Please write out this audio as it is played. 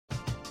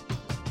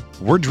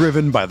We're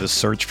driven by the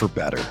search for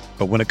better.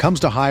 But when it comes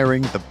to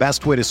hiring, the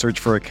best way to search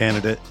for a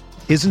candidate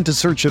isn't to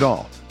search at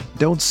all.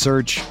 Don't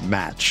search,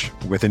 match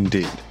with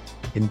Indeed.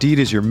 Indeed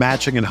is your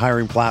matching and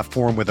hiring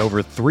platform with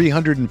over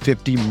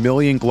 350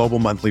 million global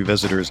monthly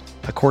visitors,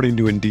 according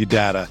to Indeed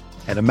data,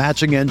 and a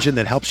matching engine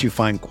that helps you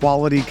find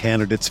quality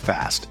candidates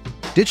fast.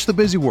 Ditch the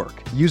busy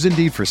work. Use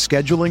Indeed for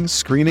scheduling,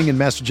 screening, and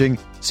messaging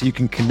so you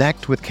can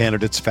connect with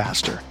candidates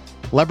faster.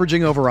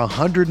 Leveraging over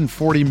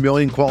 140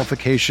 million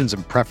qualifications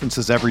and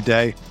preferences every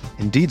day,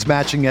 Indeed's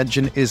matching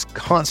engine is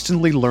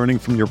constantly learning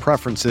from your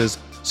preferences,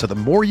 so the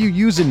more you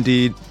use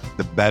Indeed,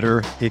 the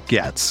better it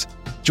gets.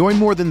 Join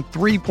more than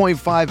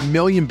 3.5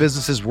 million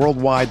businesses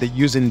worldwide that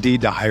use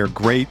Indeed to hire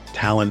great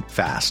talent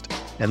fast.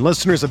 And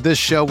listeners of this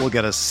show will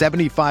get a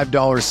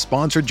 $75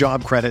 sponsored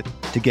job credit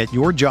to get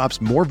your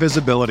jobs more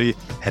visibility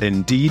at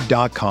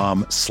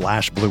Indeed.com/Blue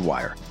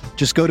Wire.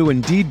 Just go to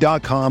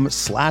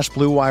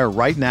Indeed.com/Blue Wire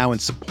right now and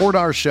support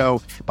our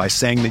show by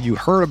saying that you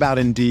heard about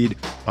Indeed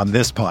on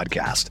this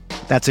podcast.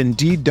 That's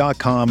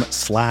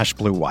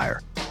Indeed.com/Blue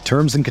Wire.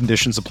 Terms and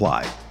conditions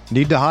apply.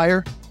 Need to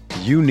hire?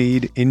 You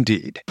need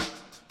Indeed.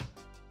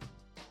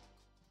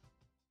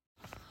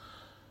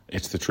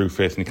 It's the True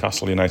Faith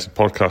Newcastle United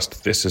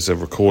podcast. This is a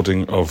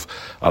recording of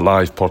a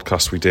live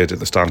podcast we did at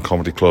the Stand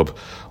Comedy Club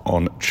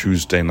on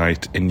Tuesday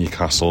night in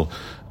Newcastle.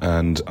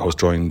 And I was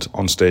joined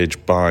on stage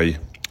by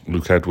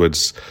Luke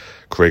Edwards,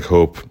 Craig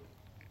Hope,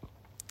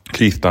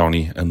 Keith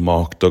Downey and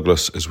Mark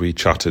Douglas as we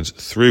chatted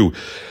through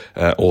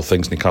all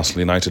things Newcastle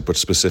United, but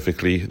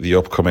specifically the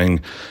upcoming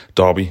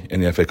derby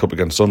in the FA Cup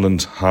against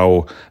Sunderland,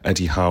 how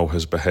Eddie Howe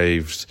has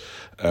behaved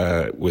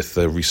with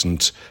the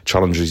recent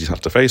challenges he's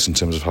had to face in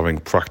terms of having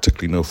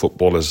practically no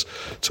footballers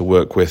to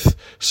work with,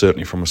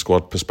 certainly from a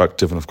squad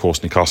perspective, and of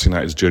course Newcastle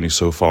United's journey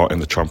so far in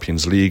the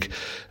Champions League.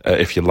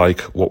 If you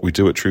like what we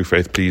do at True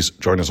Faith, please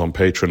join us on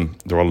Patreon.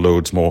 There are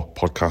loads more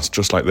podcasts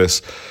just like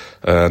this,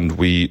 and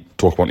we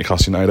talk about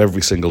Newcastle United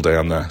every single day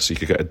on there, so you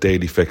can get a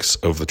daily fix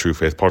of the True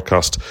Faith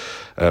podcast.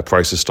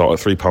 Prices start at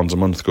 £3 a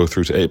month, go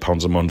through to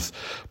 £8 a month.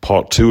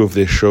 Part 2 of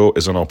this show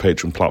is on our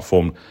Patreon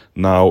platform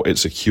now.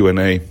 It's a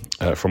Q&A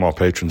from our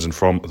patrons and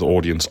from the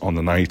audience on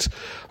the night.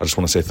 I just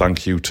want to say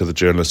thank you to the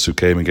journalists who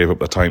came and gave up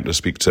their time to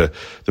speak to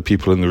the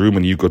people in the room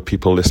and you good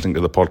people listening to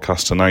the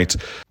podcast tonight.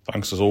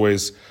 Thanks as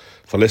always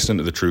for listening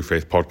to the True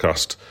Faith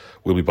podcast.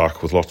 We'll be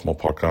back with lots more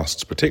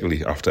podcasts,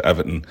 particularly after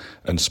Everton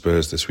and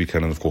Spurs this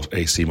weekend, and of course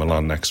AC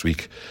Milan next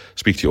week.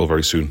 Speak to you all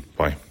very soon.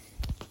 Bye.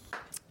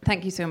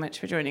 Thank you so much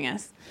for joining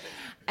us.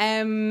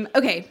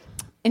 Okay,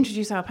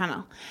 introduce our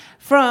panel.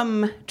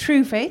 From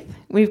True Faith,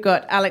 we've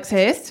got Alex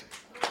Hurst.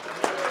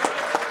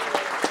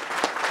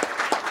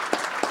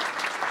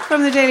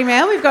 From the Daily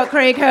Mail, we've got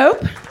Craig Hope.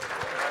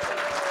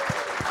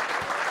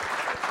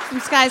 From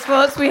Sky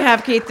Sports, we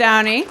have Keith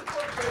Downey.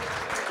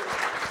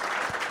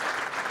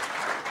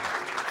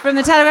 From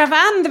the Telegraph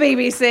and the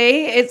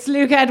BBC, it's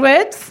Luke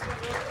Edwards.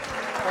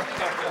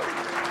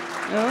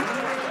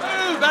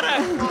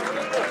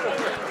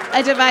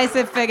 A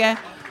divisive figure.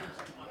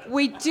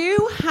 We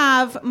do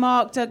have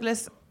Mark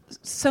Douglas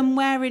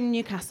somewhere in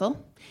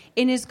Newcastle,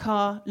 in his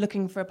car,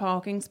 looking for a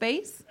parking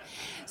space.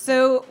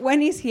 So when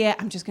he's here,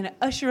 I'm just going to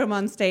usher him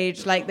on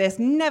stage like this.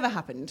 Never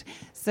happened.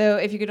 So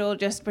if you could all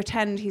just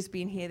pretend he's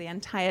been here the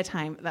entire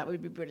time, that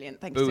would be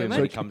brilliant. Thank you so much.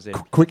 So he comes in.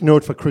 Quick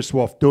note for Chris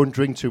Woff, don't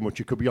drink too much.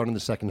 You could be on in the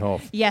second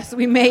half. Yes,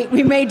 we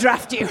may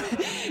draft you.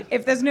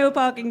 If there's no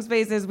parking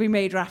spaces, we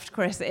may draft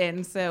Chris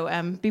in. So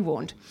be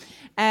warned.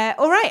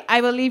 All right, I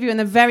will leave you in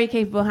the very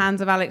capable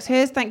hands of Alex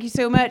Hurst. Thank you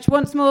so much.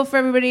 Once more for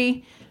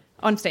everybody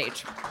on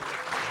stage.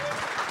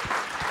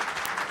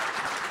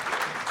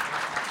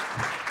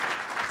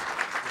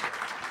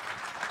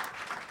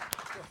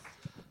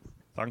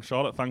 Thanks,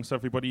 Charlotte. Thanks,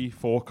 everybody,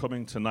 for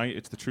coming tonight.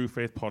 It's the True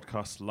Faith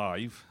Podcast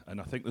live,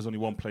 and I think there's only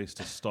one place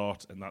to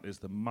start, and that is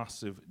the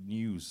massive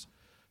news.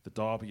 The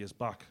derby is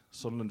back.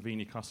 Sunderland v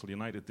Newcastle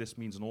United. This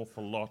means an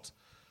awful lot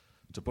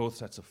to both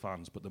sets of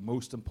fans, but the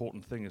most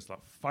important thing is that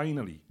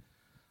finally,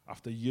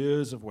 after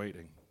years of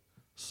waiting,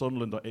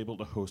 Sunderland are able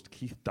to host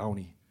Keith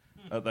Downey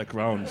at their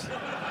grounds.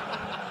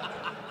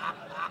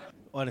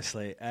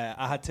 Honestly,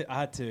 I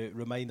had to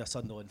remind a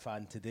Sunderland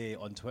fan today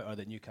on Twitter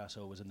that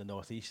Newcastle was in the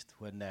northeast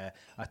when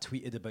I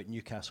tweeted about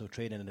Newcastle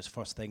training, and his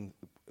first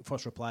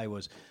reply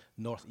was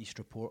Northeast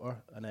Reporter,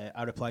 and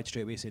I replied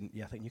straight away saying,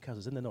 "Yeah, I think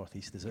Newcastle's in the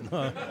northeast, is it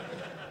not?"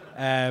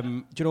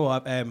 Do you know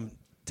what?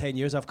 10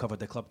 years I've covered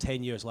the club.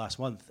 10 years last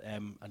month,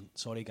 and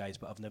sorry guys,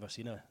 but I've never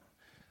seen a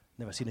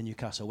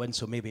Newcastle win.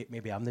 So maybe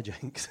I'm the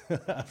jinx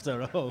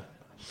after all.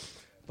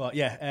 But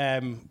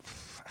yeah,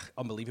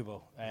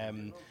 unbelievable.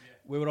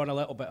 We were on a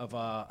little bit of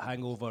a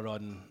hangover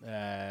on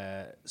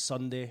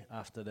Sunday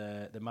after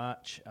the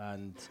match,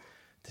 and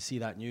to see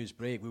that news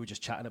break, we were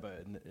just chatting about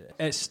it. And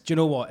it's, do you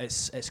know what?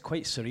 It's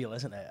quite surreal,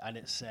 isn't it? And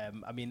it's,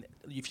 I mean,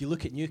 if you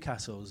look at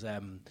Newcastle's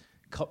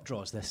cup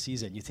draws this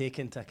season, you take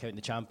into account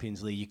the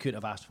Champions League, you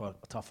couldn't have asked for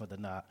tougher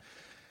than that.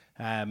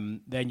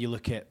 Then you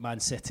look at Man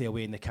City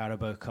away in the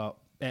Carabao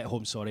Cup, at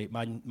home, sorry,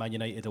 Man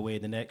United away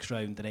in the next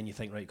round, and then you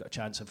think, right, got a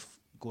chance of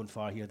going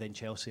far here, then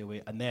Chelsea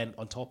away, and then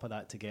on top of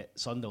that to get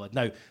Sunderland.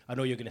 Now, I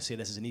know you're going to say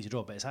this is an easy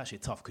draw, but it's actually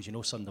tough because you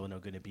know Sunderland are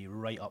going to be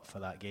right up for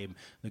that game.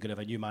 They're going to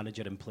have a new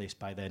manager in place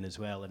by then as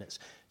well, and it's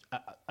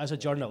as a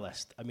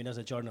journalist, I don't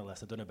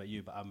know about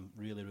you, but I'm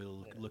really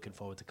looking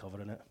forward to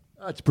covering it.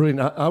 It's brilliant.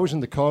 I was in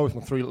the car with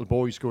my 3 little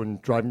boys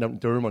driving down to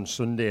Durham on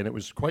Sunday, and it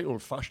was quite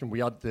old-fashioned. We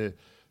had the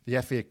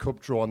FA Cup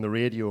draw on the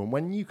radio, and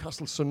when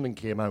Newcastle Sunderland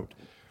came out,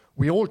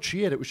 we all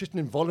cheered. It was just an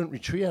involuntary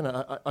cheer, and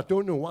I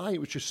don't know why. It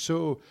was just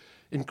so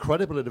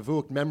incredible. It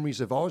evoked memories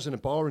of ours in a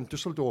bar in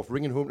Dusseldorf,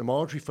 ringing home to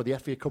Marjorie for the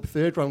FA Cup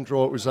third round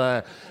draw. It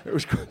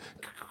was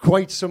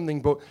quite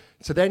something. But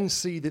to then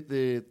see that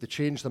they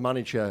changed the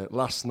manager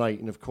last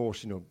night, and of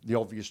course, the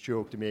obvious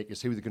joke to make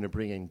is who they're going to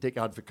bring in: Dick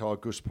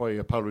Advocaat, Gus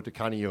Poyet, Paulo Di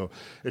Canio.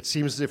 It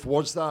seems as if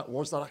was that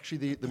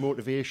actually the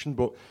motivation?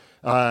 But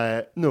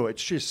no,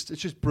 it's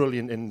just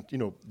brilliant, and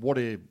what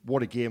a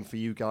game for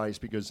you guys,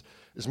 because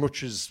as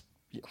much as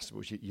I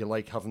suppose you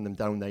like having them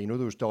down there.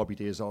 Those derby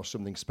days are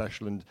something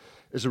special, and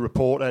as a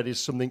reporter, it is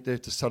something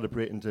to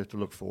celebrate and to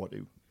look forward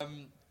to.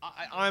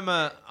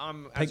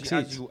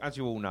 As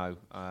you all know,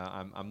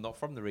 I'm not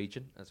from the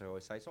region, as I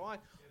always say. So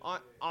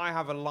I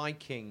have a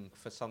liking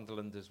for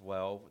Sunderland as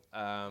well.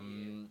 I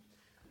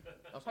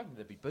was hoping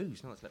there'd be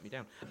booze. No, it's let me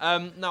down.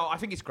 No, I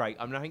think it's great.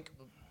 I think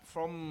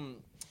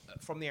from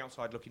the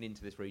outside looking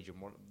into this region,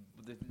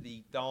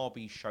 the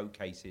derby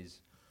showcases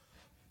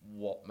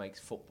what makes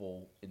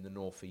football in the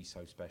northeast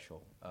so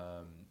special,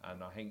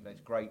 and I think that's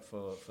great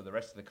for the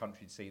rest of the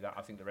country to see that.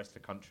 I think the rest of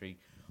the country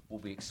will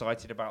be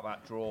excited about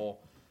that draw.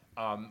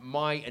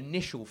 My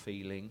initial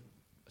feeling,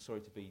 for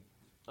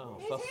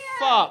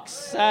fuck's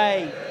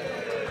sake.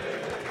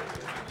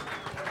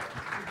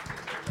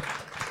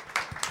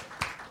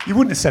 You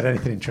wouldn't have said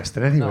anything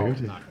interesting anyway, would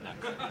you? No.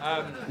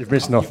 You've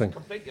missed nothing. I've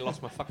completely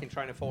lost my fucking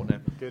train of thought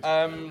now. Good.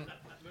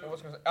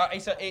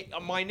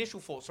 My initial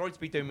thought, sorry to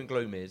be doom and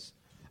gloom, is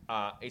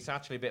it's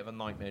actually a bit of a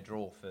nightmare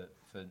draw for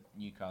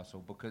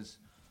Newcastle, because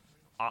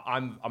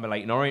I'm a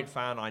Leyton Orient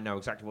fan. I know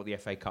exactly what the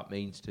FA Cup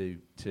means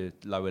to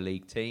lower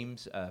league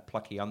teams,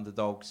 plucky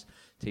underdogs,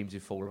 teams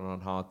who've fallen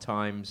on hard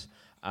times,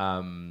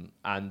 and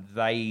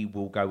they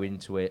will go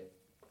into it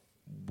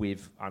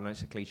with, I know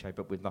it's a cliche,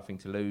 but with nothing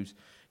to lose.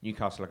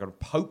 Newcastle are going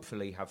to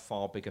hopefully have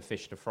far bigger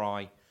fish to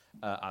fry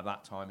at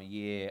that time of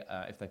year.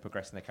 If they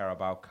progress in the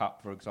Carabao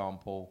Cup, for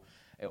example,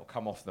 it will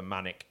come off the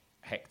manic,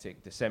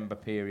 hectic December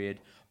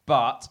period.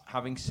 But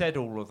having said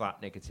all of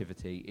that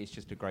negativity, it's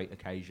just a great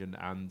occasion,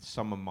 and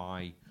some of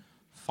my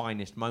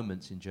finest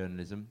moments in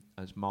journalism,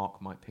 as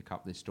Mark might pick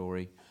up this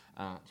story.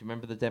 Do you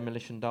remember the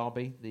Demolition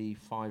Derby, the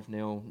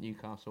 5-0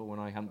 Newcastle, when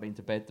I hadn't been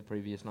to bed the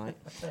previous night?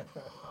 So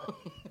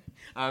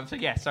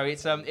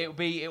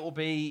it'll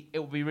be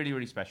really,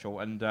 really special,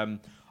 and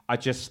I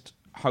just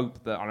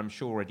hope that, and I'm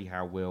sure already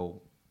Howe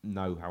will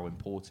know how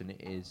important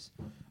it is.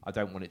 I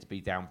don't want it to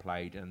be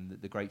downplayed, and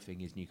the great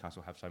thing is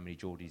Newcastle have so many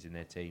Geordies in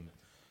their team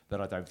that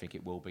I don't think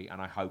it will be,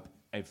 and I hope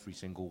every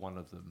single one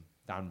of them,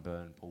 Dan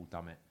Burn, Paul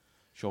Dummett,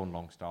 Sean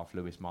Longstaff,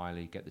 Lewis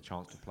Miley, get the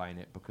chance to play in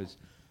it, because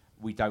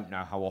we don't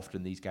know how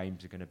often these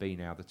games are going to be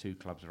now. The two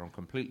clubs are on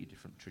completely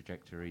different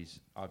trajectories.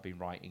 I've been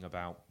writing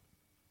about,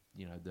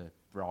 the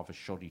rather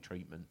shoddy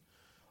treatment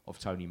of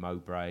Tony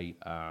Mowbray.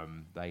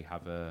 They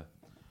have a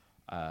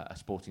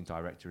sporting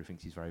director who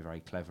thinks he's very,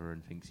 very clever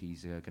and thinks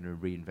he's going to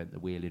reinvent the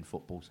wheel in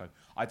football. So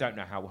I don't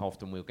know how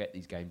often we'll get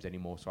these games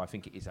anymore. So I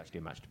think it is actually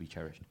a match to be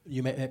cherished.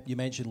 You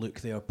mentioned,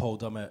 Luke, there, Paul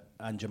Dummett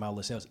and Jamal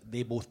Lascelles.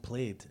 They both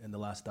played in the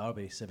last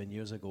derby 7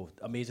 years ago.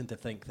 Amazing to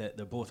think that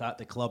they're both at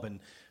the club and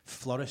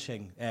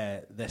flourishing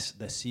this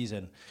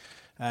season.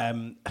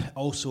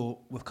 Also,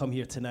 we've come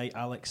here tonight,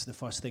 Alex. The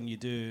first thing you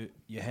do,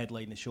 you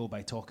headline the show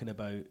by talking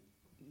about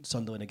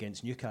Sunderland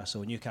against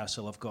Newcastle.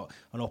 Newcastle have got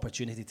an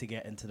opportunity to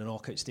get into the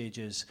knockout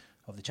stages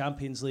of the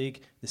Champions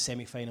League, the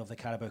semi-final of the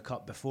Carabao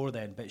Cup before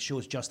then, but it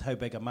shows just how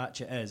big a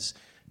match it is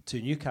to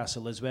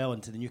Newcastle as well,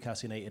 and to the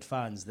Newcastle United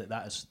fans,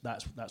 that's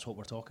what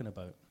we're talking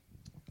about.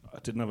 I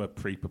didn't have a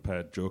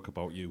pre-prepared joke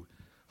about you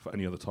for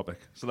any other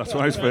topic, so that's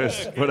why I was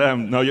first. But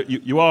no,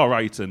 you are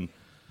right, and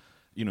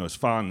as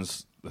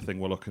fans, the thing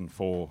we're looking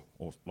for,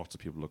 or lots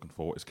of people are looking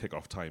for, is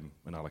kick-off time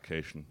and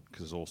allocation, because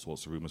there's all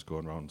sorts of rumours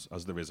going around,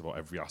 as there is about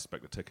every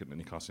aspect of ticketing in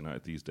Newcastle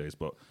United these days.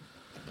 But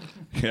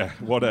yeah,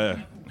 what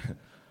a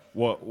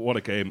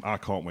game! I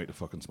can't wait to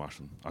fucking smash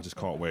them. I just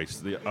can't wait.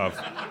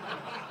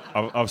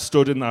 I've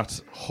stood in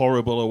that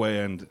horrible away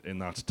end in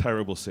that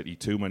terrible city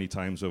too many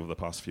times over the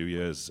past few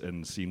years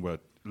and seen where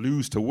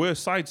lose to worse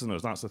sides than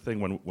us. That's the thing.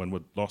 When we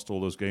lost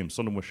all those games,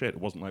 Sunderland were shit. It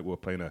wasn't like we were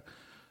playing a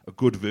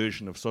good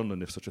version of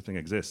Sunderland, if such a thing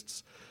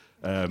exists.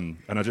 And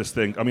I just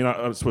think,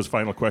 I suppose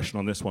final question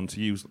on this one to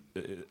you.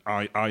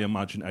 I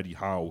imagine Eddie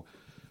Howe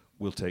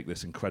will take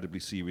this incredibly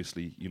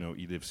seriously.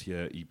 He lives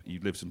here. He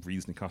lives and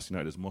breathes Newcastle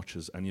United as much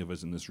as any of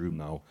us in this room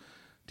now.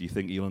 Do you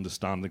think he'll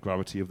understand the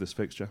gravity of this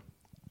fixture?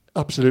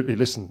 Absolutely.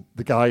 Listen,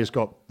 the guy has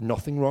got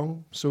nothing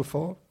wrong so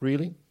far,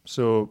 really.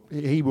 So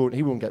he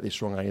won't get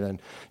this wrong either.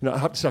 And, I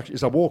have to say,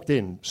 as I walked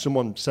in,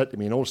 someone said to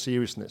me, in all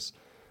seriousness,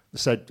 they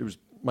said, it was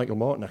Michael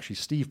Martin actually,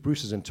 Steve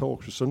Bruce is in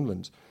talks with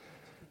Sunderland.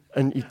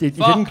 And he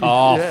didn't.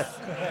 off.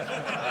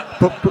 Yeah.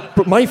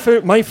 But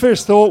my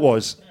first thought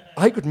was,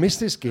 I could miss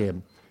this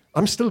game.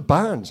 I'm still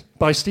banned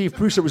by Steve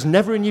Bruce. It was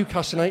never a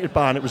Newcastle United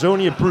ban. It was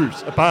only a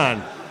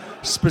ban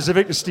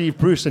specific to Steve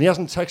Bruce. And he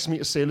hasn't texted me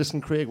to say, listen,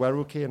 Craig, we're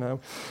okay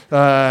now.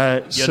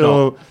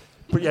 Not.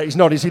 But yeah, he's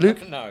not, is he,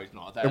 Luke? No, he's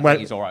not. I think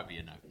he's all right with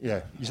you now.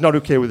 Yeah, he's not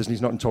okay with us and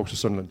he's not in talks with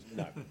Sunderland.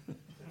 No.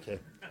 Okay.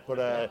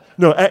 But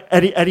no,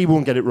 Eddie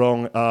won't get it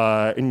wrong.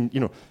 And,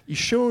 he's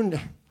shown...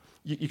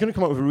 You're going to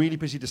come out with a really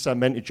busy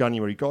December into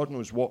January. God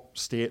knows what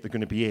state they're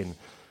going to be in.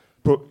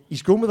 But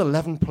he's going with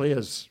 11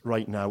 players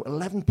right now.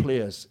 11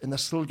 players, and they're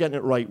still getting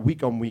it right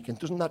week on week. And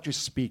doesn't that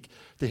just speak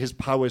to his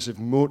powers of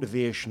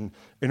motivation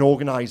and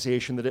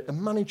organisation, that a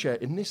manager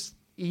in this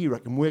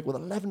era can work with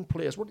 11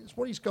 players?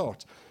 What he's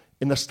got.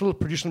 And they're still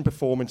producing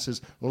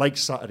performances like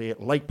Saturday,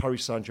 like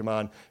Paris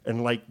Saint-Germain,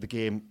 and like the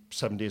game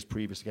 7 days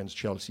previous against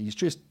Chelsea.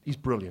 He's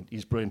brilliant.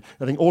 He's brilliant.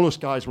 I think all those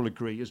guys will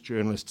agree, as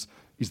journalists,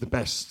 he's the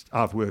best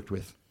I've worked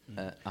with.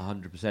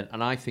 100%.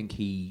 And I think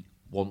he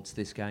wants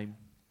this game,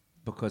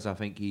 because I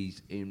think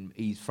he's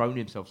thrown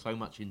himself so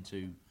much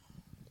into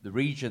the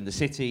region, the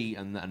city,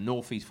 and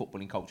North East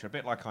footballing culture. A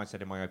bit like I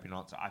said in my opening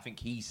answer, I think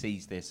he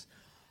sees this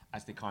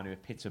as the kind of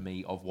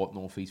epitome of what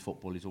North East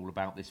football is all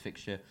about, this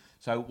fixture.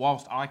 So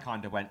whilst I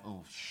kind of went,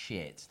 oh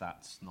shit,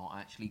 that's not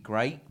actually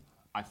great,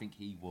 I think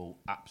he will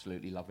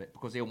absolutely love it,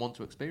 because he'll want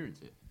to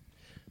experience it.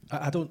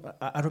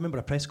 I remember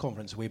a press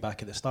conference way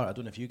back at the start. I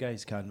don't know if you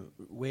guys can.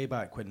 Way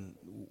back when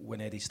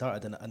Eddie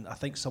started, and I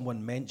think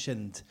someone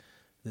mentioned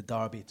the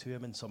derby to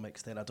him in some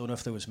extent. I don't know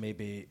if there was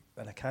maybe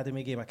an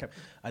academy game.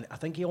 And I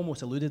think he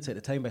almost alluded to it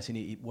at the time by saying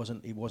he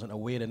wasn't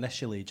aware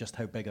initially just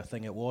how big a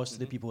thing it was to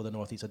the people of the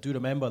North East. I do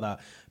remember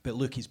that. But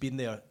look, he's been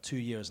there 2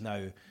 years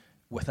now.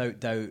 Without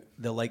doubt,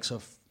 the likes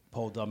of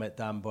Paul Dummett,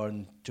 Dan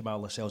Byrne,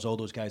 Jamal Lascelles, all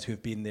those guys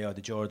who've been there,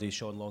 the Geordies,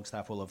 Sean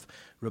Longstaff, will have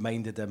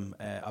reminded him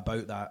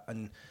about that.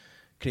 And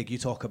Craig, you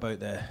talk about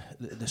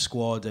the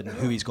squad and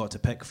who he's got to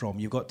pick from.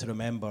 You've got to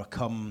remember,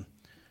 come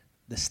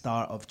the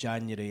start of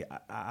January,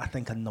 I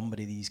think a number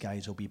of these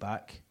guys will be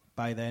back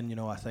by then.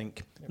 I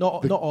think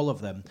not all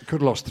of them. They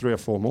could have lost 3 or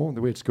 4 more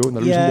the way it's going.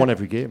 They're losing one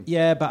every game.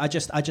 Yeah, but I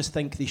just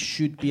think they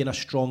should be in a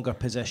stronger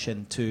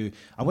position to,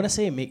 I want to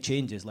say, make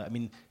changes.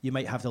 You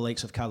might have the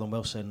likes of Callum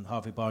Wilson,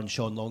 Harvey Barnes,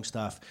 Sean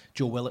Longstaff,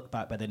 Joe Willock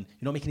back, but then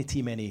you're not making the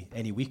team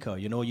any weaker.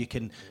 You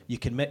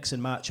can mix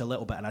and match a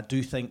little bit, and I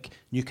do think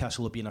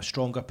Newcastle will be in a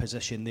stronger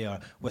position there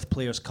with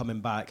players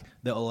coming back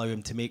that will allow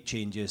him to make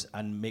changes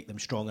and make them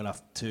strong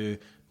enough to,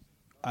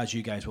 as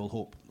you guys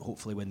will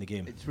hopefully win the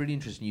game. It's really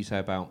interesting you say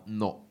about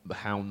not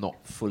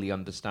fully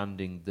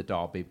understanding the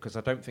derby, because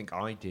I don't think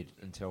I did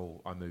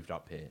until I moved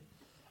up here.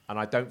 And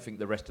I don't think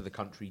the rest of the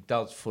country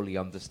does fully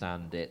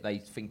understand it. They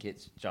think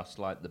it's just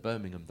like the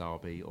Birmingham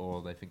derby,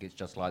 or they think it's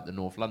just like the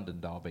North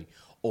London derby,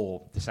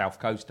 or the South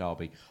Coast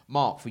derby.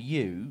 Mark, for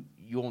you,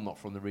 you're not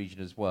from the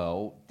region as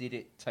well. Did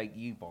it take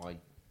you by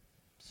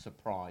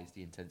surprise,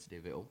 the intensity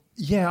of it all?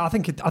 Yeah, I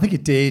think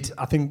it did.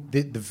 I think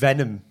the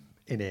venom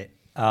in it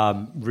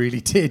really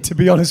did, to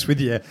be honest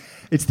with you.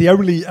 It's the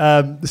only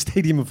the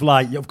Stadium of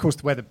Light, of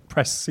course, where the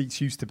press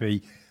seats used to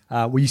be.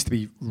 We used to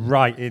be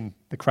right in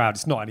the crowd.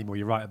 It's not anymore.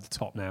 You're right at the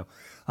top now.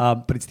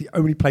 But it's the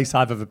only place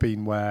I've ever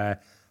been where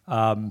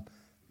a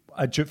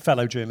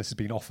fellow journalist has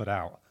been offered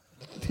out.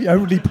 The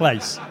only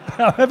place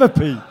I've ever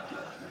been.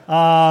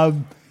 I've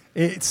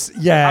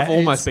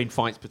almost been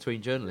fights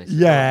between journalists.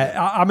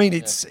 Yeah, I mean,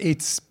 it's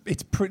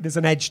there's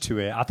an edge to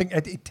it. I think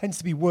it tends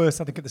to be worse,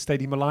 I think, at the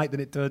Stadium of Light than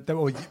it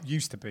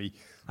used to be.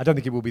 I don't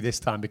think it will be this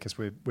time, because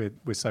we're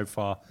so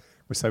far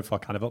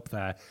kind of up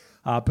there.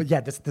 But yeah,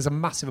 there's a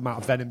massive amount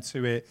of venom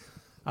to it.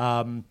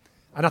 And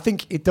I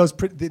think it does.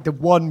 The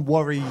one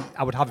worry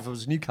I would have if I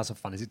was a Newcastle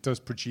fan is it does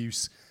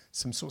produce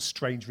some sort of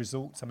strange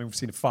results. I mean, we've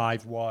seen a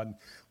 5-1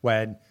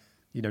 when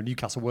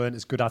Newcastle weren't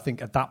as good, I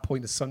think, at that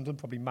point as Sunderland,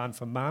 probably man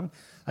for man.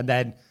 And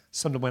then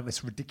Sunderland went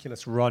this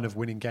ridiculous run of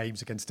winning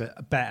games against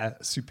a better,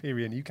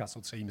 superior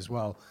Newcastle team as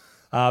well.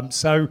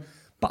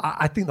 But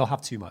I think they'll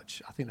have too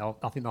much. I think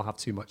they'll have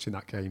too much in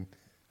that game,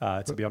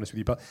 to be honest with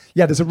you. But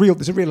yeah, there's a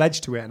real edge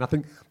to it. And I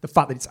think the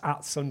fact that it's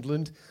at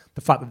Sunderland,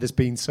 the fact that there's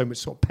been so much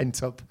sort of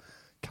pent up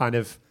kind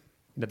of,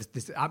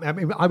 I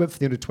mean, I went for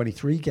the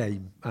under-23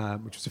 game,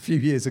 which was a few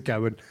years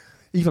ago, and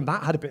even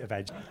that had a bit of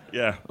edge.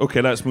 Yeah,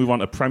 okay, let's move on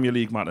to Premier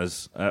League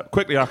matters.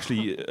 Quickly,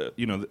 actually,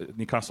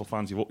 Newcastle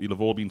fans, you'll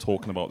have all been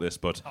talking about this,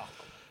 but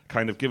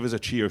kind of give us a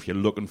cheer if you're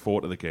looking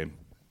forward to the game.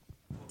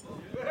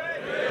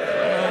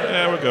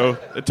 There we go.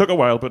 It took a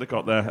while, but it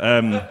got there.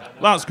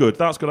 That's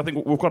good. I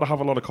think we've got to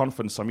have a lot of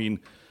confidence. I mean,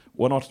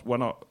 we're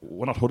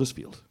not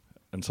Huddersfield,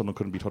 and Sunderland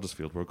couldn't beat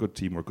Huddersfield. We're a good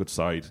team. We're a good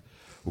side.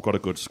 We've got a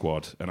good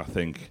squad, and I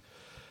think,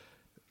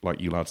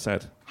 like you lads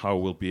said, Howe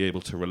will be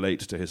able to relate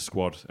to his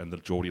squad, and the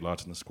Geordie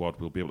lads in the squad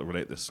will be able to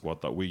relate to this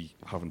squad, that we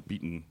haven't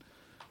beaten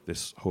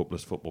this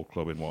hopeless football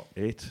club in,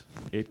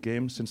 eight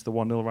games since the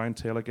 1-0 Ryan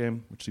Taylor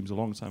game, which seems a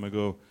long time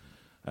ago.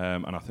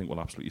 And I think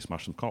we'll absolutely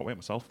smash them. Can't wait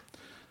myself.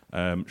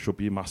 Should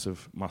be a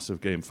massive,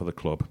 massive game for the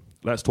club.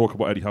 Let's talk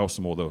about Eddie Howe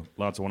some more, though.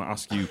 Lads, I want to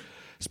ask you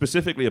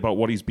specifically about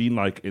what he's been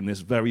like in this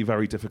very,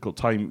 very difficult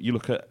time. You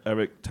look at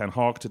Erik ten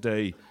Hag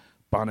today,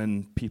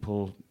 banning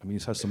people. I mean, he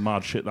says some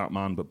mad shit, that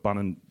man, but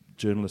banning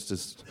journalists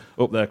is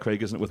up there,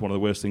 Craig, isn't it, with one of the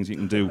worst things you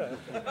can do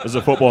as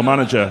a football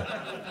manager.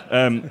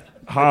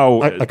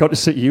 How I got to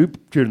sit you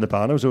during the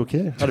ban. I was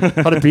okay.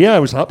 Had a beer. I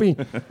was happy.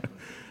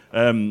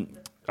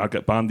 I'll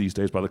get banned these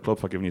days by the club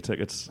for giving you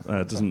tickets.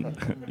 You're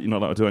not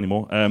allowed to do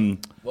anymore.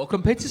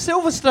 Welcome, Peter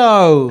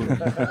Silverstone.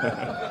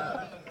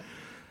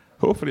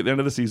 Hopefully at the end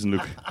of the season,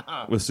 Luke,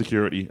 with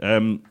security.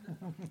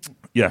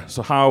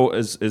 So Howe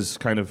is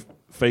kind of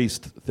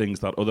faced things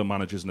that other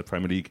managers in the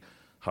Premier League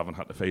haven't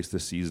had to face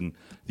this season.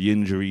 The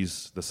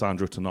injuries, the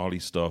Sandro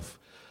Tonali stuff,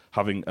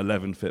 having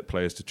 11 fit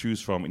players to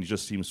choose from, and he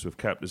just seems to have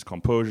kept his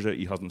composure.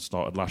 He hasn't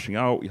started lashing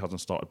out. He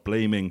hasn't started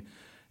blaming.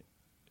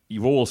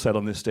 You've all said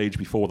on this stage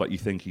before that you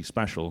think he's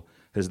special.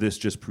 Has this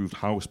just proved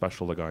how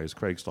special the guy is?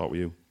 Craig, start with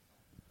you.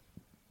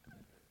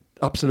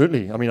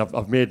 Absolutely. I mean,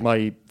 I've made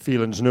my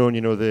feelings known.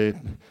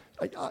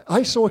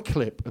 I saw a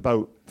clip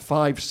about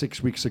 5-6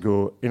 weeks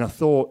ago, and I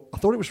thought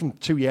it was from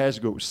 2 years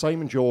ago. It was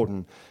Simon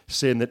Jordan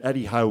saying that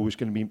Eddie Howe was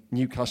going to be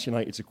Newcastle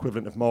United's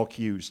equivalent of Mark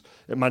Hughes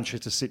at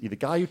Manchester City, the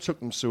guy who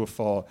took them so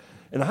far.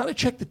 And I had to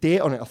check the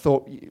date on it. I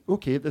thought,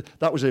 okay,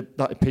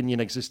 that opinion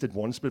existed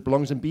once, but it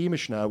belongs in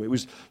Beamish now. It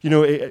was,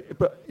 it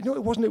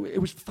wasn't.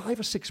 It was 5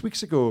 or 6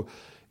 weeks ago,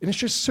 and it's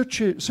just such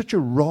a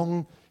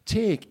wrong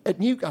take at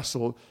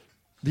Newcastle.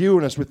 The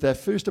owners, with their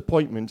first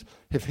appointment,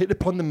 have hit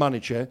upon the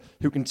manager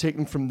who can take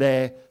them from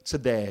there to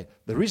there.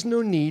 There is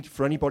no need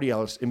for anybody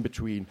else in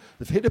between.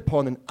 They've hit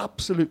upon an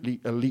absolutely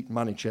elite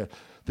manager.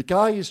 The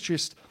guy is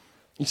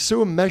he's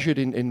so measured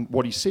in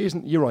what he says.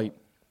 And you're right,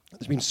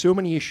 there's been so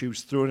many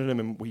issues thrown at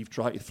him, and we've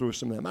tried to throw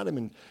some of them at him,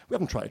 and we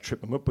haven't tried to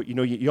trip him up, but,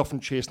 you're often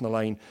chasing the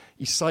line.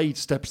 He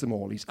sidesteps them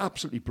all. He's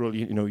absolutely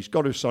brilliant. He's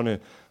got us on a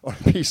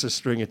piece of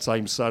string at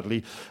times,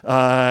 sadly.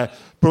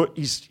 But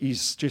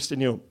he's just,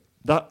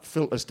 that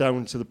filters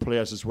down to the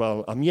players as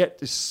well. I'm yet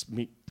to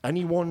meet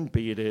anyone,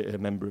 be it a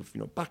member of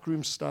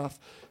backroom staff,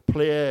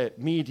 player,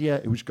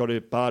 media, who's got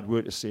a bad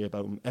word to say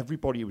about him.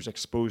 Everybody who's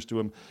exposed to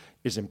him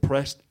is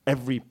impressed.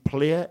 Every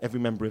player, every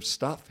member of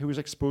staff who is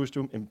exposed to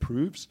him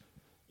improves.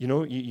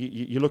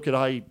 You look at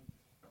I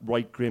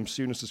write Graham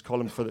Souness's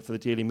column for the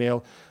Daily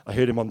Mail. I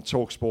heard him on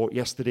TalkSport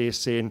yesterday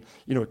saying,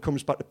 it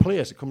comes back to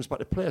players.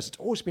 It's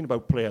always been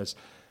about players.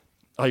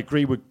 I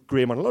agree with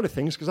Graham on a lot of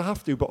things because I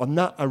have to, but on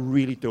that I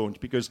really don't,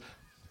 because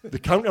the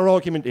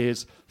counter-argument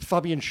is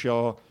Fabian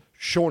Shaw,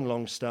 Sean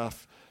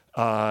Longstaff,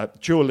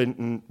 Joe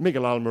Linton,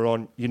 Miguel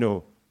Almiron,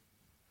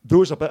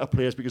 those are better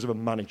players because of a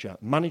manager.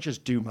 Managers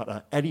do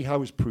matter. Eddie Howe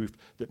has proved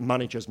that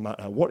managers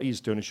matter. What he's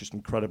done is just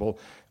incredible.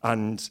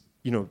 And,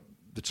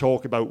 the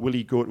talk about will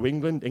he go to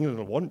England? England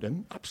will want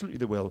him. Absolutely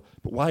they will.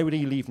 But why would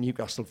he leave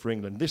Newcastle for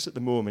England? This at the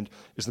moment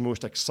is the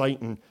most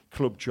exciting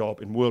club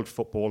job in world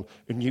football.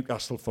 In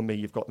Newcastle, for me,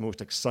 you've got the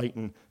most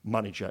exciting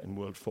manager in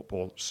world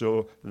football.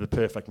 So they're the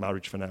perfect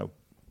marriage for now.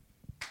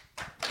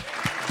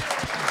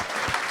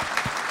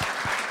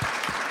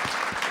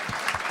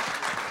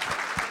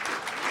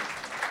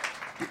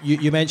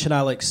 You mentioned,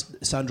 Alex,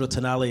 Sandro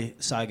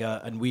Tonali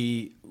saga, and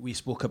we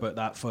spoke about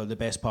that for the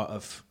best part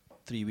of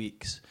 3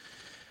 weeks.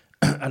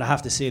 And I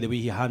have to say, the way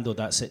he handled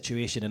that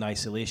situation in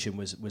isolation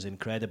was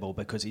incredible,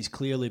 because he's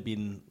clearly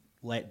been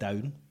let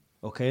down,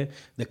 okay?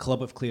 The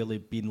club have clearly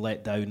been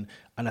let down.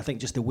 And I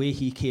think just the way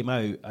he came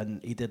out,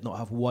 and he did not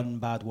have one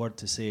bad word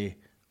to say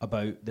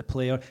about the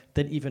player,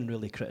 didn't even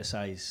really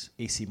criticise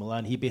AC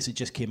Milan. He basically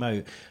just came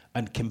out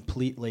and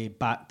completely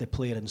backed the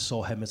player and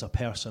saw him as a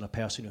person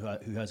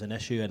who has an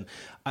issue.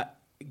 And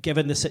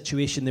given the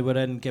situation they were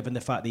in, given the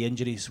fact the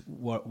injuries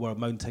were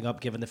mounting up,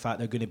 given the fact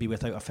they're going to be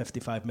without a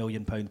 £55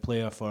 million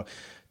player for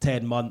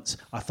 10 months,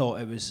 I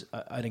thought it was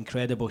an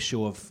incredible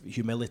show of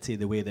humility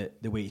the way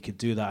he could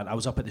do that. And I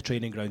was up at the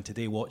training ground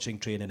today watching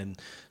training, and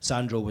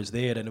Sandro was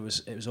there, and it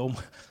was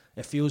almost,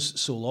 it feels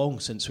so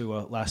long since we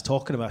were last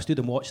talking about it. I stood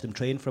and watched them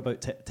train for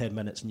about 10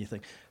 minutes, and you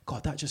think,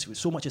 God,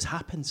 so much has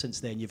happened since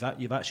then.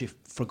 You've actually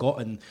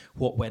forgotten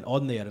what went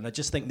on there. And I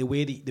just think the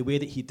way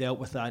that he dealt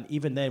with that, and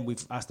even then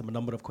we've asked him a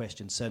number of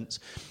questions since,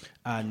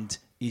 and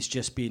he's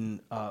just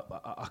been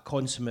a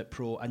consummate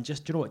pro, and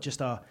just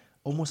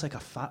almost like a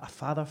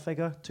father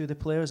figure to the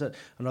players.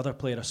 Another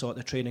player I saw at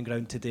the training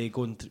ground today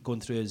going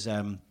through his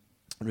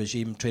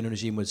training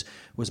regime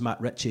was Matt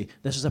Ritchie.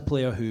 This is a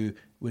player who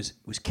was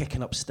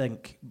kicking up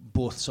stink,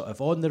 both sort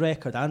of on the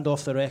record and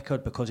off the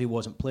record, because he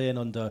wasn't playing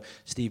under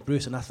Steve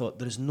Bruce. And I thought,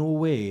 there's no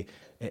way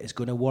it is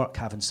going to work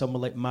having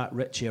someone like Matt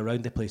Ritchie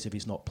around the place if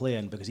he's not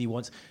playing, because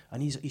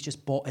he's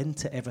just bought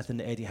into everything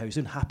that Eddie Howe's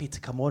doing, happy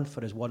to come on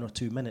for his 1 or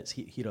 2 minutes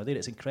here or there.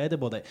 It's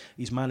incredible that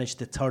he's managed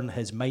to turn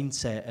his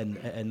mindset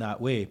in that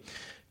way.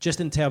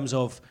 Just in terms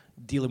of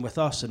dealing with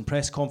us and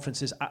press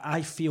conferences,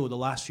 I feel the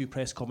last few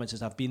press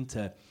conferences I've been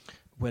to,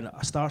 when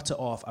I start it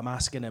off, I'm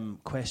asking him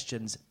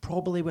questions,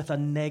 probably with a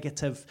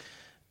negative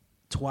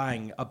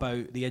twang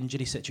about the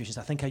injury situations.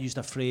 I think I used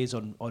a phrase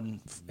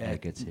on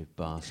negative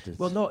bastard.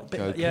 Well, not,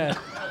 but, yeah.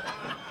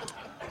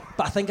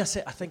 But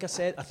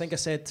I think I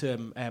said to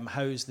him,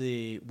 how's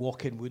the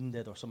walk-in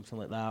wounded or something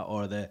like that,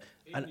 or the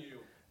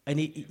and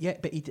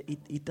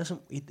he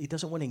doesn't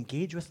want to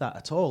engage with that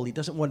at all. He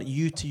doesn't want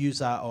you to use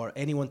that or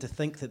anyone to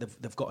think that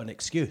they've got an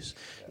excuse.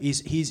 Yeah.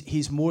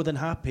 He's more than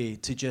happy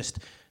to just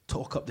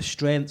talk up the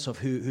strengths of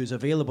who's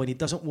available, and he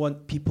doesn't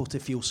want people to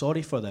feel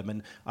sorry for them.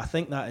 And I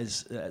think that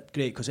is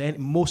great, because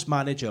most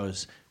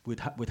managers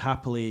would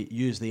happily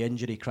use the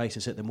injury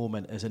crisis at the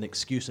moment as an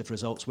excuse if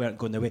results weren't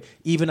going their way.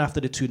 Even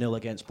after the 2-0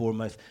 against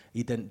Bournemouth,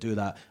 he didn't do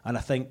that. And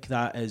I think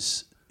that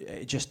is...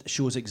 It just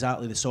shows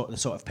exactly the sort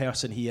of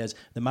person he is,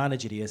 the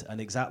manager he is, and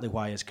exactly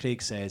why, as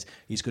Craig says,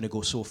 he's going to go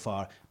so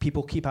far.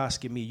 People keep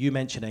asking me, you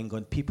mention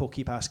England, people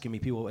keep asking me,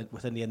 people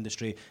within the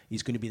industry,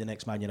 he's going to be the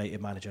next Man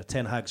United manager.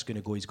 Ten Hag's going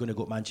to go, he's going to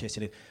go to Manchester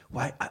United.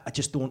 Why?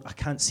 I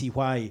can't see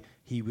why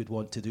he would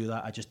want to do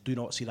that. I just do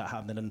not see that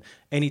happening. And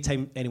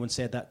anytime anyone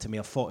said that to me,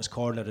 I've fought his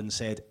corner and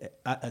said,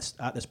 at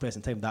this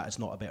present time, that is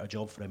not a better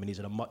job for him, and he's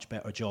in a much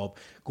better job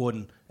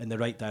going in the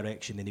right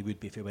direction than he would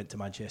be if he went to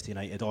Manchester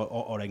United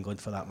or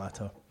England for that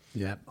matter.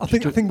 Yeah, I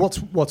think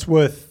what's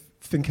worth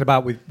thinking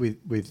about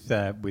with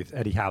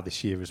Eddie Howe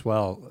this year as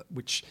well,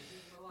 which.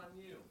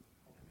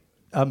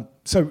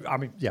 So I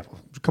mean, yeah,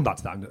 we'll come back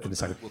to that in a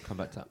second. We'll come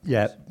back to that.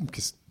 Yeah,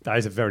 because that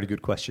is a very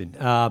good question.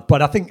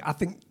 But I think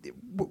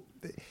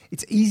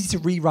it's easy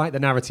to rewrite the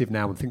narrative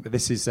now and think that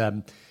this is,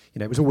 it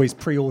was always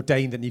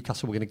preordained that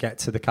Newcastle were going to get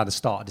to the kind of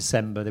start of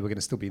December. They were going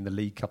to still be in the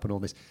League Cup and all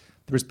this.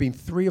 There has been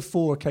 3 or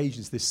 4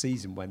 occasions this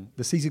season when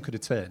the season could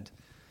have turned.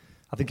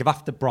 I think of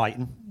after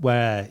Brighton,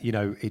 where,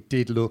 it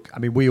did look, I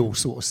mean, we all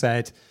sort of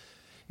said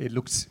it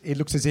looks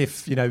as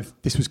if,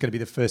 this was going to be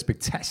the first big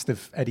test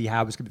of Eddie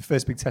Howe. It was going to be the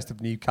first big test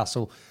of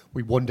Newcastle.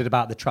 We wondered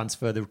about the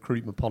transfer, the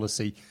recruitment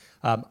policy.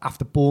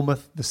 After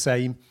Bournemouth, the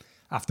same.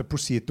 After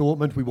Borussia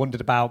Dortmund, we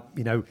wondered about,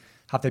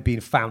 have they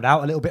been found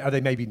out a little bit? Are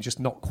they maybe just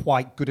not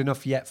quite good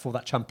enough yet for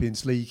that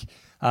Champions League,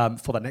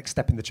 for that next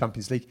step in the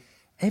Champions League?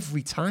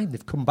 Every time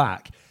they've come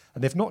back,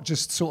 and they've not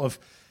just sort of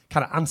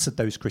kind of answered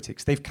those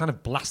critics. They've kind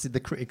of blasted the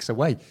critics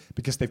away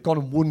because they've gone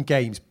and won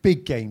games,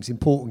 big games,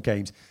 important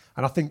games.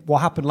 And I think what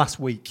happened last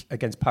week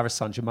against Paris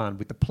Saint-Germain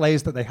with the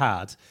players that they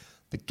had,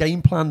 the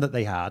game plan that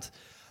they had,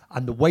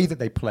 and the way that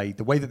they played,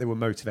 the way that they were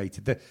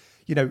motivated,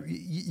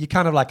 you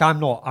kind of like, I'm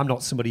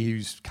not somebody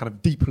who's kind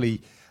of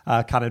deeply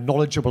kind of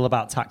knowledgeable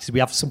about tactics. We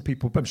have some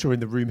people, I'm sure,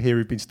 in the room here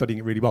who've been studying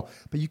it really well.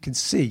 But you can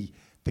see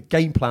the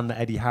game plan that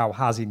Eddie Howe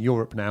has in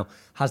Europe now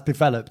has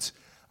developed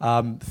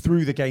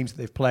through the games that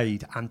they've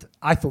played, and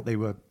I thought they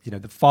were,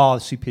 the far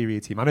superior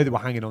team. I know they were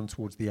hanging on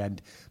towards the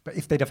end, but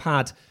if they'd have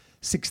had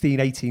 16,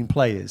 18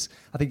 players,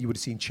 I think you would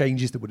have seen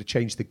changes that would have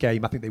changed the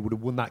game. I think they would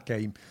have won that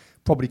game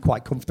probably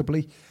quite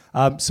comfortably.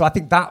 So I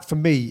think that, for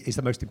me, is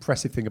the most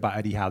impressive thing about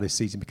Eddie Howe this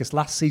season, because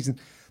last season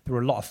there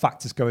were a lot of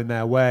factors going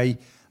their way.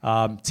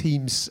 Other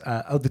teams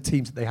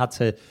that they had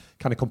to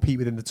kind of compete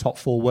with in the top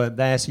 4 weren't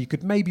there, so you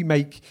could maybe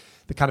make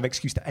the kind of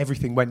excuse that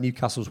everything went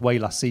Newcastle's way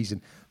last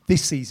season.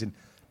 This season,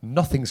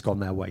 nothing's gone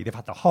their way. They've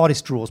had the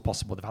hardest draws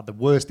possible. They've had the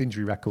worst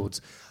injury records.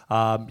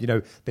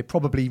 They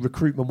probably,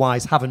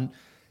 recruitment-wise, haven't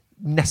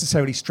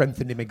necessarily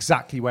strengthened him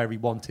exactly where he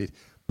wanted.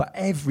 But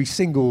every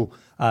single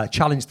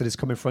challenge that has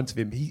come in front of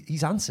him,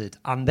 he's answered,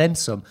 and then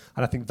some.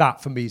 And I think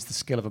that, for me, is the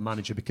skill of a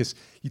manager, because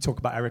you talk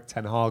about Erik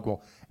ten Hag.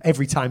 Well,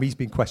 every time he's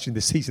been questioned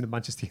this season at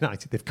Manchester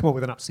United, they've come up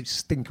with an absolute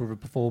stinker of a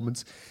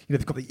performance.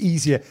 They've got an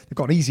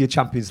easier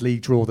Champions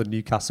League draw than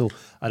Newcastle,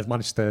 and have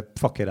managed to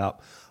fuck it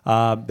up.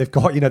 They've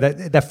got,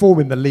 their form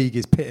in the league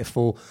is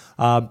pitiful.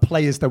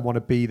 Players don't want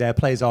to be there.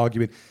 Players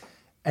arguing.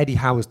 Eddie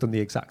Howe has done the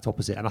exact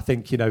opposite. And I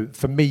think,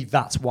 for me,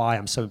 that's why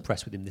I'm so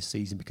impressed with him this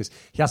season, because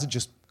he hasn't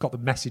just got the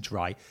message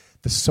right.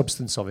 The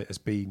substance of it has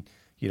been,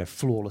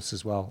 flawless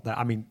as well.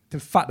 I mean,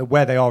 the fact that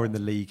where they are in the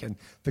league and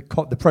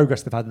the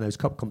progress they've had in those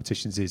cup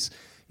competitions is,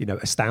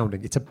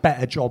 astounding. It's a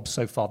better job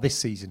so far this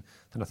season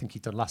than I think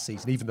he'd done last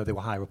season, even though they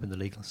were higher up in the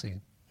league last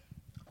season.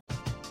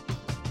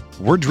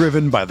 We're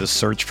driven by the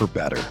search for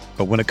better.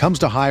 But when it comes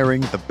to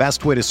hiring, the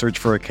best way to search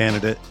for a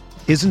candidate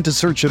isn't to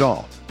search at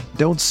all.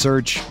 Don't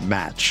search,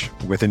 match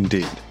with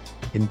Indeed.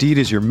 Indeed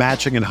is your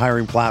matching and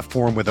hiring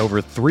platform with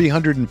over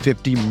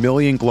 350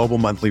 million global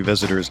monthly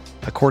visitors,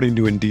 according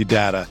to Indeed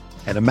data,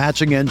 and a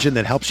matching engine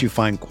that helps you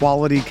find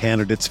quality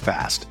candidates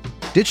fast.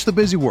 Ditch the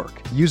busy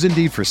work. Use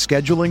Indeed for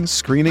scheduling,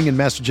 screening, and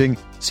messaging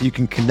so you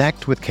can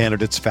connect with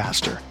candidates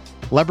faster.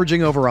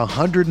 Leveraging over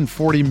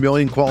 140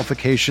 million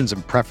qualifications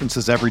and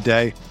preferences every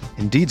day,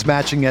 Indeed's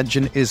matching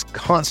engine is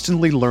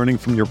constantly learning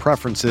from your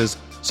preferences,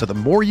 so the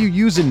more you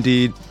use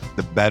Indeed,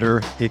 the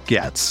better it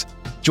gets.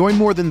 Join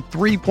more than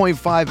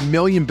 3.5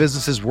 million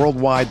businesses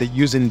worldwide that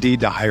use Indeed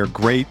to hire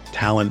great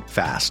talent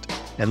fast.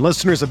 And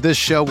listeners of this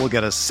show will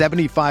get a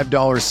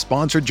 $75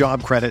 sponsored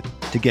job credit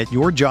to get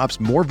your jobs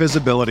more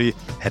visibility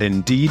at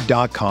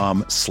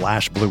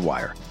Indeed.com/Blue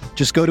Wire.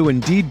 Just go to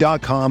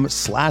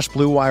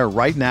Indeed.com/Blue Wire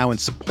right now and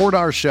support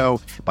our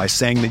show by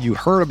saying that you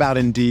heard about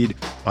Indeed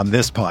on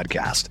this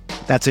podcast.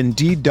 That's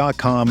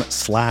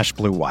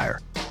Indeed.com/Blue Wire.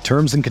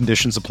 Terms and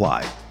conditions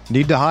apply.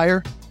 Need to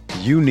hire?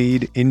 You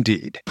need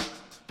Indeed.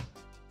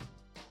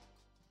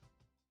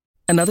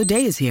 Another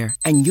day is here,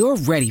 and you're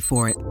ready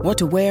for it. What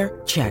to wear?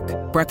 Check.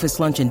 Breakfast,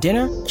 lunch, and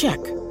dinner?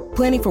 Check.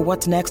 Planning for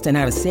what's next and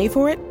how to save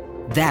for it?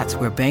 That's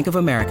where Bank of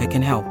America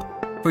can help.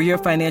 For your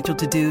financial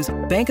to-dos,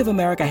 Bank of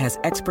America has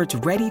experts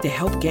ready to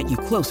help get you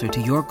closer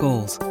to your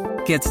goals.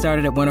 Get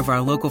started at one of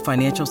our local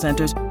financial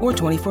centers or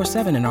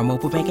 24/7 in our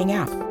mobile banking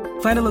app.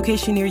 Find a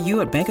location near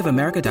you at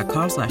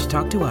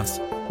bankofamerica.com/talktous.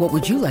 What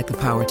would you like the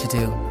power to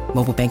do?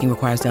 Mobile banking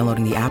requires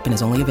downloading the app and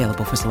is only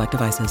available for select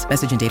devices.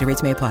 Message and data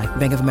rates may apply.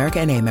 Bank of America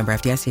N.A., member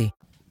FDIC.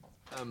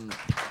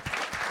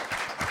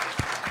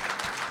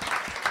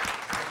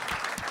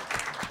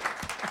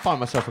 I find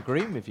myself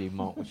agreeing with you,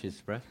 Mark, which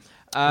is rare.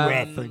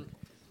 I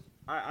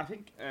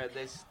think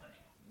there's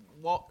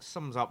what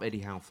sums up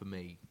Eddie Howe for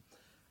me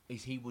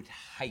is he would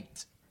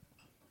hate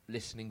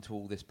listening to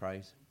all this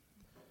praise.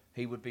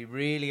 He would be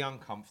really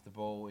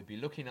uncomfortable. He'd be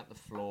looking at the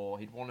floor.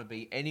 He'd want to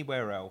be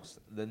anywhere else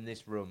than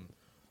this room,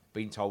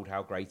 being told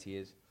how great he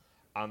is.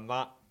 And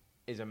that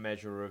is a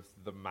measure of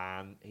the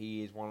man.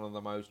 He is one of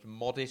the most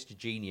modest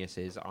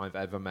geniuses I've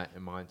ever met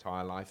in my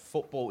entire life.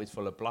 Football is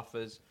full of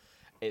bluffers.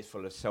 It's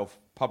full of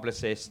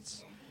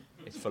self-publicists.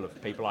 It's full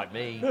of people like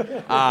me.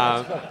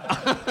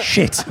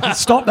 Shit!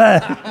 Stop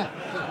there.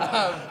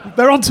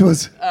 They're onto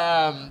us.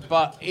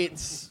 But he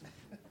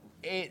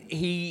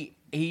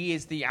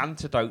is the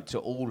antidote to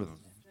all of them.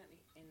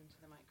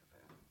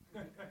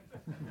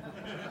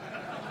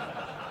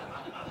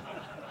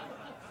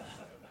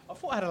 I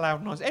thought I had a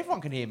loud noise. Everyone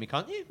can hear me,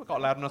 can't you? We've got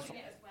a loud noise.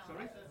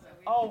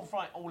 Oh,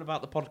 right. All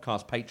about the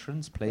podcast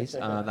patrons, please.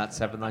 That's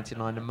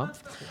 $7.99 a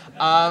month.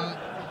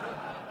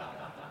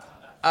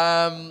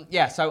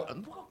 Yeah. So,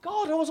 oh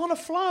God, I was on a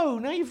flow.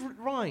 Now you've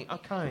right.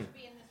 Okay.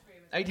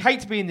 I'd hate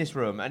to be in this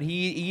room, and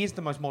he is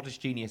the most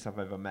modest genius I've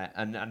ever met.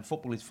 And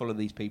football is full of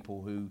these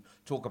people who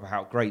talk about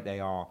how great they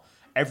are.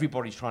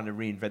 Everybody's trying to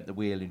reinvent the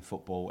wheel in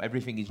football.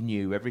 Everything is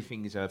new.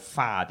 Everything is a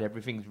fad.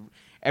 Everything's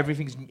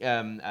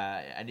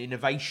an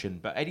innovation.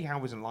 But Eddie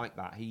Howe isn't like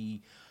that.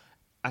 He,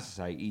 as I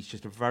say, he's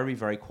just a very,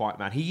 very quiet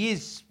man. He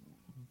is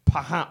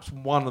perhaps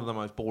one of the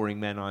most boring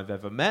men I've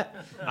ever met,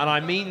 and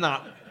I mean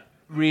that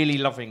really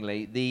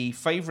lovingly. The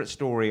favourite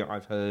story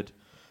I've heard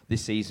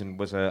this season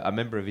was a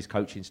member of his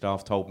coaching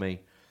staff told me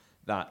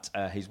that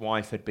his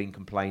wife had been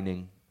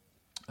complaining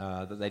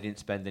that they didn't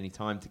spend any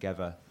time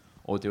together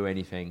or do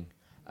anything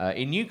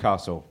in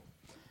Newcastle.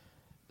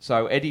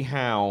 So Eddie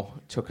Howe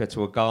took her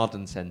to a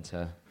garden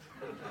centre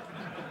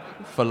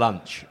for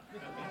lunch.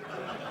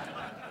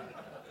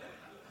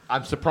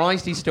 I'm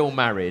surprised he's still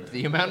married.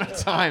 The amount of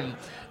time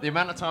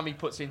he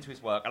puts into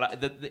his work.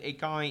 The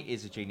guy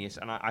is a genius,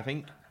 and I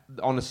think,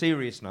 on a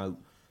serious note,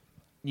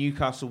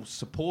 Newcastle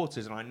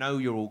supporters, and I know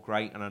you're all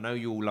great, and I know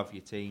you all love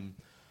your team,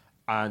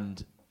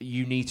 and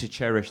you need to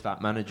cherish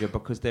that manager,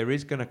 because there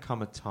is going to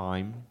come a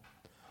time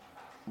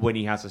when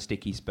he has a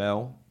sticky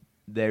spell.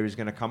 There is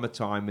going to come a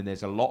time when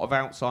there's a lot of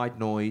outside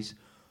noise,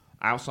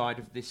 outside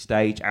of this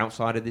stage,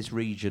 outside of this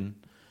region,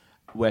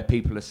 where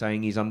people are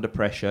saying he's under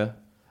pressure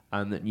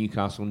and that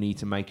Newcastle need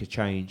to make a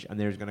change. And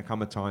there is going to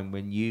come a time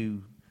when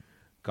you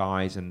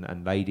guys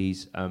and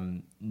ladies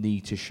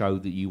need to show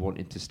that you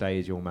wanted to stay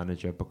as your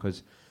manager,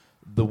 because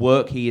the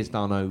work he has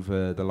done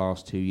over the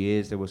last 2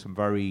 years, there were some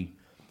very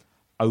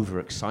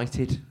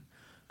overexcited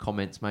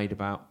comments made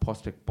about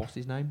what's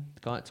his name?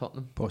 The guy at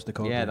Tottenham?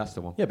 Postecoglou. Yeah, that's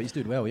the one. Yeah, but he's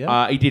doing well,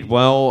 yeah. He did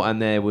well,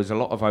 and there was a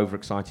lot of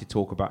overexcited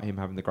talk about him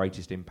having the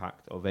greatest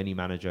impact of any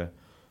manager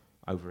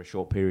over a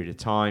short period of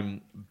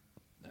time.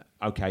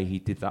 Okay, he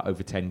did that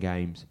over 10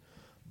 games.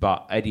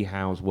 But Eddie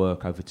Howe's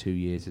work over 2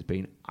 years has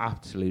been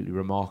absolutely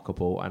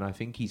remarkable, and I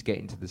think he's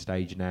getting to the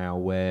stage now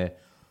where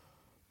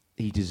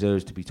he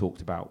deserves to be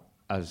talked about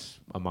as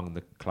among the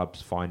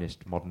club's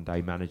finest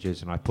modern-day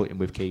managers, and I put him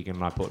with Keegan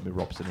and I put him with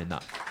Robson in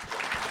that.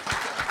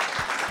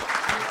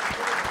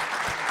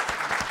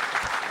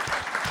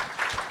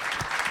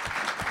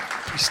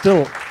 He's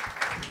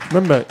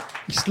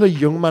still a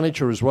young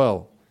manager as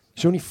well.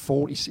 He's only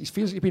 40. He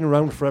feels like he's been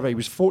around forever. He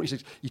was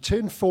 46. He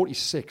turned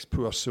 46,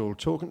 poor soul,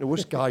 talking to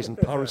us guys in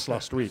Paris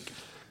last week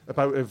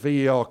about a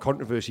VAR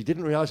controversy. He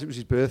didn't realise it was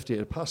his birthday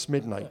at past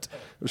midnight.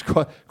 It was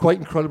quite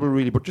incredible,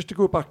 really. But just to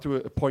go back to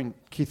a point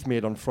Keith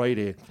made on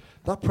Friday,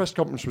 that press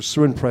conference was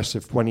so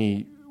impressive when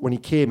he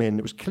came in.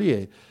 It was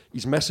clear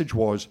his message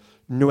was,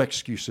 no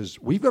excuses.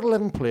 We've got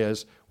 11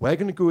 players. We're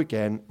going to go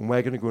again, and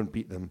we're going to go and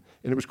beat them.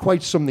 And it was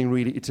quite something,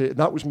 really.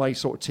 That was my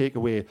sort of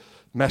takeaway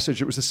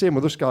message. It was the same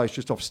with us guys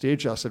just off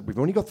stage. I said, we've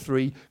only got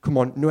 3. Come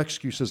on, no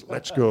excuses.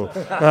 Let's go.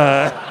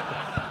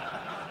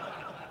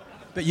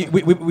 But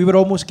we were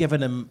almost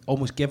giving him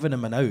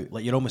an out.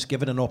 Like, you're almost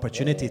giving an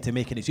opportunity to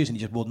make an excuse, and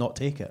he just will not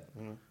take it.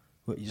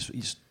 He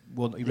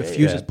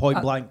refuses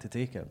point blank to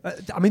take it.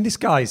 I mean, this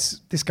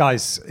guy's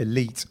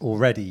elite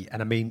already,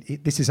 and I mean,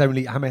 this is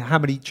only how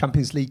many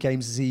Champions League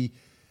games has he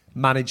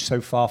managed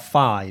so far?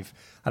 5.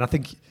 And I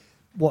think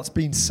what's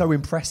been so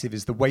impressive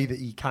is the way that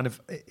he kind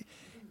of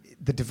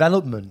the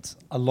development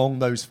along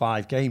those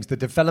 5 games, the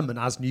development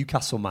as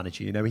Newcastle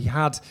manager. You know,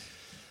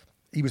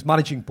 he was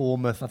managing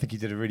Bournemouth. I think he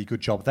did a really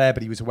good job there,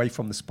 but he was away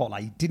from the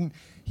spotlight. He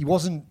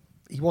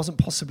he wasn't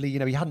possibly,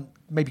 he hadn't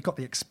maybe got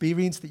the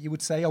experience that you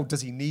would say. Oh,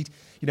 does he need,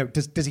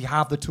 does he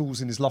have the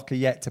tools in his locker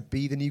yet to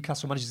be the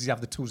Newcastle manager? Does he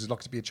have the tools in his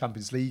locker to be a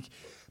Champions League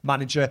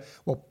manager?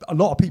 Well, a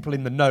lot of people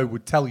in the know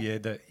would tell you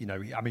that,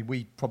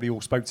 we probably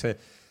all spoke to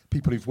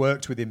people who've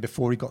worked with him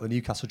before he got the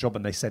Newcastle job,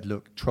 and they said,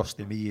 look, trust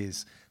him, he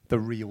is the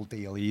real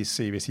deal. He is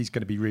serious. He's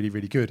going to be really,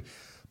 really good.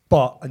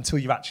 But until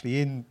you're actually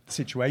in the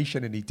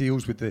situation and he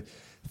deals with the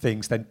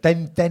things, then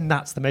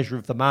that's the measure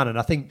of the man. And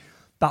I think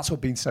that's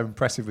what's been so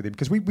impressive with him,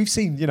 because we've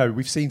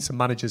seen some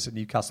managers at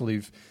Newcastle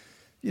who've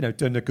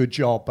done a good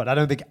job, but I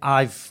don't think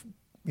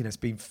it's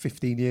been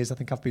 15 years I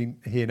think I've been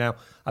here now.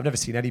 I've never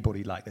seen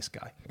anybody like this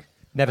guy.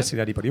 Never seen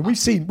anybody. And we've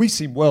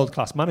seen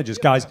world-class managers,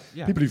 guys,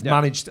 people who've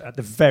managed at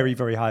the very,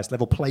 very highest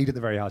level, played at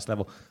the very highest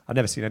level. I've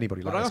never seen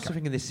anybody like this guy. But I also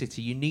think in this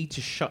city, you need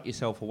to shut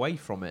yourself away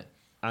from it.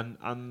 And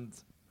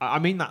I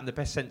mean that in the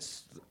best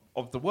sense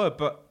of the word,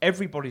 but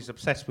everybody's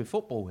obsessed with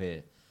football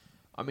here.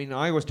 I mean,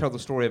 I always tell the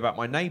story about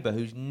my neighbour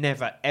who's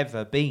never,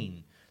 ever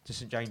been to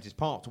St James's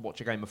Park to watch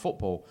a game of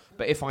football.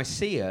 But if I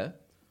see her,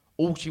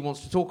 all she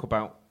wants to talk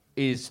about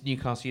is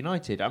Newcastle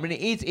United. I mean,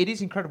 it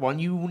is incredible, and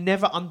you will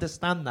never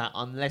understand that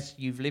unless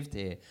you've lived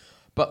here.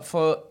 But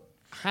for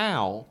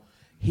Howe,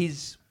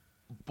 his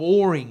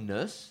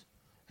boringness,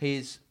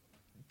 his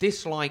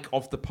dislike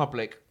of the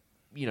public,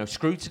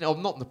 scrutiny, or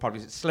not the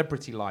public, it's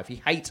celebrity life.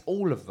 He hates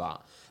all of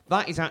that.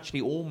 That is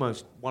actually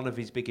almost one of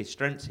his biggest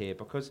strengths here,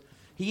 because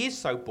he is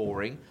so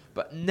boring,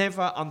 but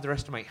never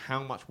underestimate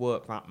how much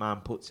work that man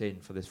puts in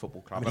for this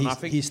football club. I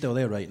think he's still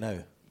there right now.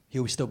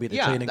 He'll still be at the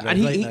training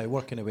ground now,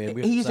 working away.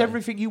 He's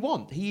everything you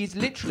want. He is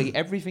literally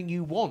everything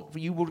you want.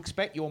 You would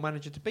expect your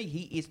manager to be.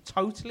 He is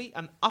totally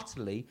and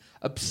utterly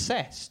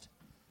obsessed,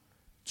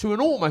 to an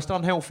almost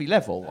unhealthy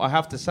level, I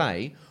have to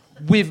say,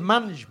 with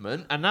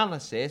management,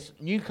 analysis,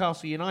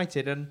 Newcastle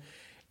United, and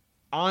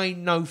I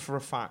know for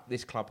a fact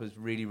this club has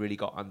really, really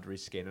got under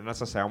his skin. And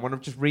as I say, I want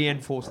to just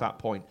reinforce that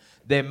point.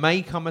 There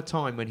may come a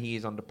time when he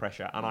is under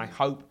pressure, and I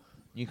hope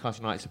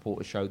Newcastle United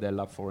supporters show their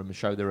love for him and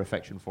show their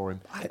affection for him,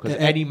 because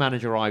any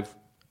manager I've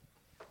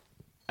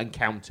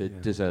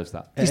encountered deserves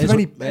that. Is there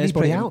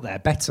anybody out there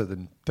better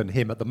than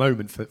him at the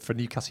moment for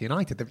Newcastle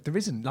United? There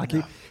isn't. Like,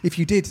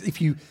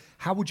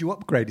 how would you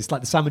upgrade? It's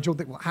like the Sam and John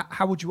thing.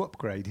 How would you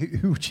upgrade?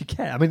 Who would you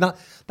get? I mean,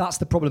 that's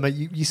the problem.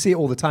 You see it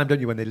all the time, don't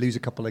you? When they lose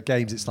a couple of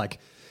games, it's like,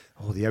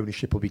 the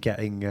ownership will be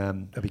getting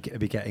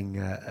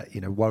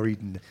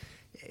worried, and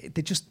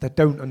they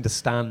don't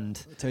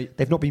understand.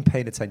 They've not been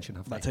paying attention,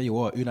 have they? I tell you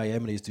what, Unai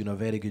Emery's doing a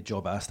very good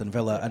job at Aston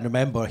Villa, and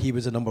remember, he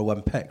was the number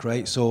one pick,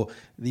 right? So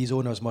these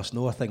owners must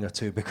know a thing or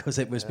two, because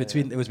it was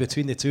between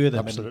the two of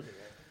them. Absolutely.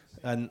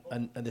 And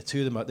the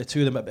two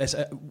of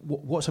them.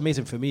 What's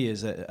amazing for me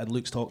is that, and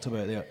Luke's talked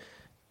about it there,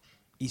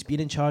 he's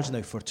been in charge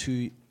now for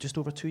just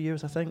over 2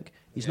 years, I think.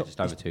 He's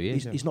over 2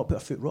 years. He's not put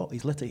a foot wrong.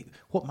 He's literally,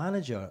 what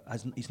manager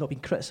he's not been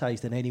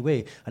criticised in any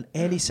way? And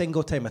any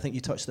single time, I think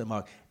you touched it,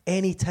 Mark,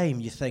 any time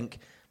you think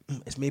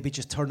it's maybe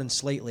just turning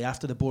slightly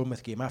after the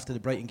Bournemouth game, after the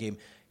Brighton game,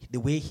 the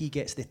way he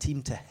gets the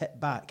team to hit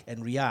back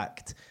and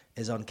react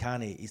is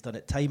uncanny. He's done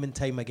it time and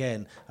time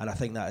again, and I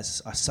think that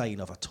is a sign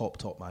of a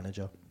top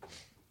manager.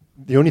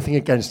 The only thing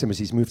against him is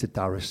he's moved to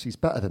Darras. He's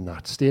better than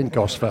that. Stay in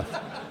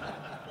Gosforth.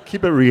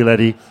 Keep it real,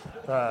 Eddie.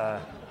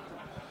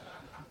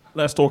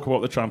 Let's talk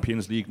about the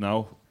Champions League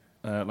now.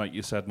 Like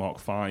you said, Mark,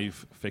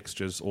 5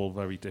 fixtures, all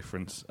very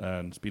different,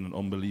 and it's been an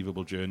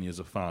unbelievable journey as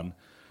a fan.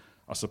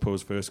 I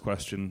suppose first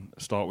question,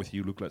 start with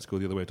you, Luke. Let's go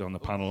the other way down the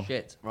panel.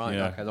 Shit, right,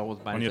 okay, that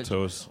wasn't bad. On your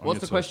toes.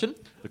 What's the question?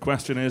 The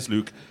question is,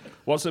 Luke,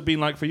 what's it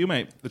been like for you,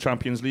 mate? The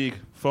Champions League?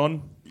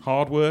 Fun?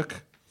 Hard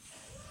work?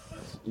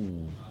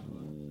 Ooh,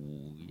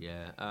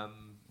 yeah.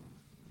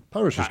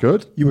 Paris was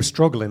good. You were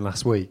struggling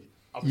last week.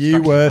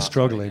 You were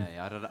struggling.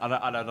 Yeah,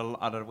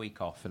 I had a week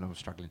off and I was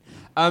struggling.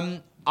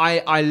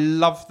 I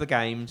love the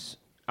games.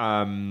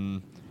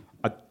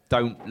 I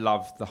don't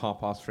love the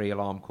 3:30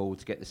 alarm call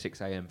to get the 6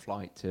 a.m.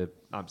 flight to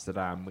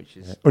Amsterdam, which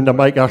is... Under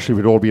Mike Ashley,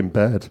 we'd all be in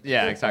bed.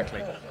 Yeah,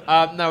 exactly.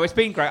 No, it's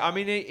been great. I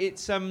mean,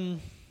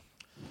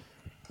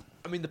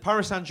 the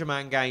Paris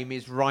Saint-Germain game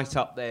is right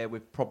up there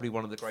with probably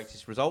one of the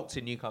greatest results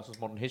in Newcastle's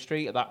modern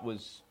history. That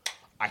was...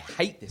 I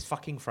hate this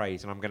fucking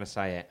phrase, and I'm going to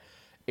say it.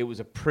 It was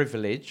a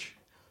privilege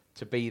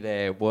to be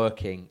there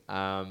working.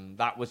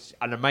 That was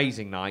an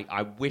amazing night.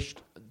 That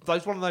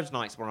was one of those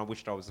nights when I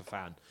wished I was a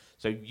fan.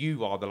 So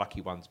you are the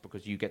lucky ones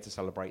because you get to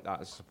celebrate that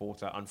as a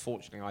supporter.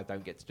 Unfortunately, I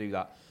don't get to do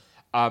that.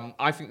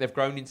 I think they've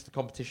grown into the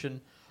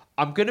competition.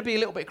 I'm going to be a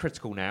little bit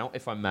critical now,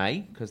 if I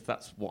may, because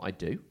that's what I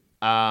do.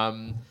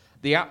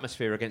 The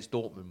atmosphere against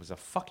Dortmund was a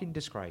fucking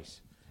disgrace.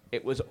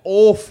 It was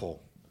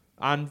awful.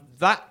 And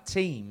that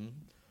team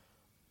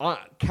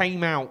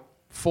came out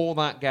for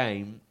that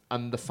game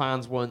and the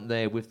fans weren't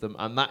there with them.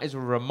 And that is a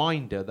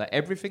reminder that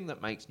everything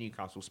that makes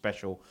Newcastle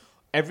special,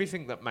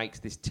 everything that makes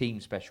this team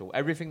special,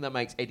 everything that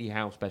makes Eddie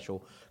Howe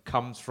special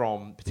comes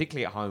from,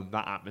 particularly at home,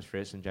 that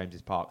atmosphere at St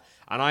James's Park.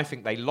 And I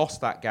think they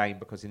lost that game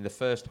because in the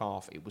first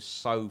half it was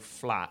so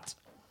flat.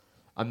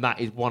 And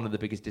that is one of the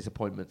biggest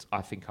disappointments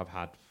I think I've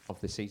had of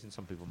this season.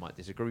 Some people might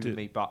disagree with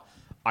me, but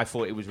I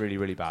thought it was really,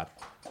 really bad.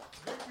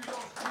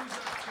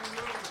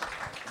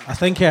 I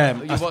think.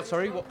 What?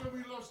 Sorry. What?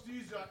 When we lost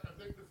Isaac,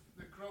 I think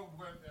the crowd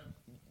went.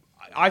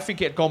 I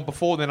think it had gone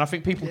before then. I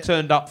think people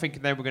turned up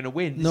thinking they were going to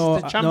win. This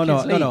is the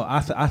Champions League. No.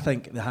 I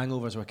think the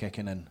hangovers were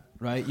kicking in.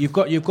 Right, you've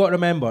got to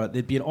remember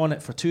they'd been on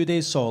it for 2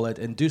 days solid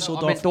in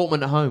Dusseldorf. I meant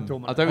Dortmund at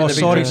home. I don't think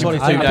sorry. for 2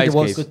 days. I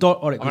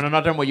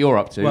don't know what you're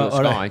up to. Well,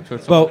 Sky.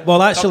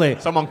 Well, actually,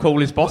 someone call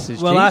his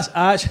bosses. Well, I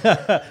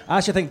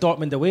actually think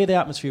Dortmund, the way the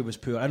atmosphere was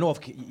poor. I know,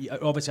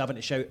 obviously, having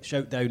to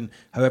shout down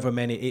however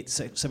many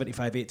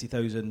 75,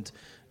 80,000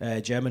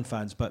 German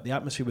fans, but the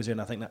atmosphere was in.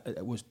 I think that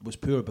it was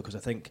poor because I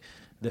think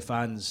the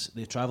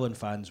travelling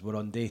fans were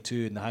on day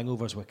 2 and the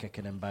hangovers were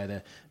kicking in by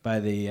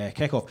the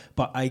kick-off.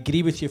 But I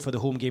agree with you for the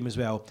home game as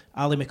well.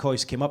 Ali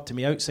McCoy's came up to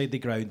me outside the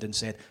ground and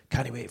said,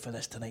 "Can you wait for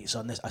this tonight,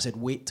 son?" I said,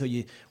 wait till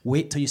you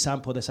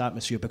sample this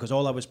atmosphere, because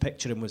all I was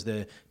picturing was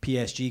the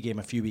PSG game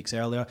a few weeks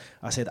earlier.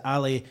 I said,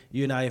 Ali,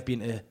 you and I have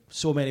been to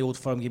so many Old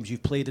Firm games,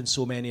 you've played in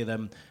so many of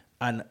them,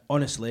 and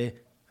honestly,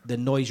 the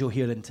noise you're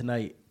hearing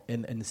tonight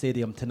in the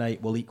stadium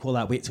tonight will equal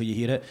that. Wait till you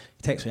hear it.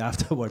 He texted me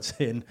afterwards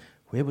saying,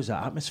 where was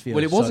that atmosphere?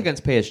 Well, it was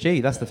against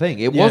PSG. That's the thing.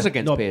 It was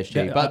against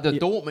PSG, but the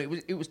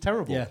Dortmund, it was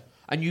terrible. Yeah.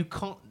 And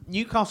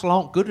Newcastle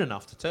aren't good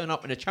enough to turn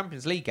up in a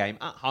Champions League game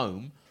at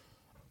home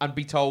and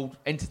be told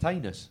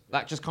entertain us.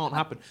 That just can't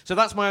happen. So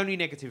that's my only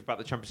negative about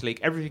the Champions League.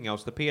 Everything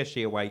else, the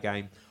PSG away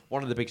game,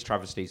 one of the biggest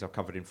travesties I've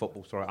covered in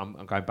football. Sorry, I'm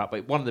going back,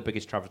 but one of the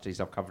biggest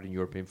travesties I've covered in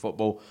European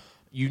football.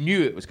 You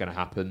knew it was going to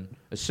happen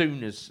as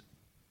soon as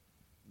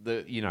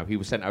he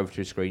was sent over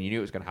to a screen. You knew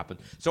it was going to happen.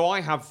 So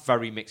I have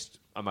very mixed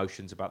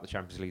emotions about the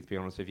Champions League, to be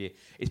honest with you.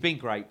 It's been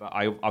great, but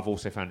I've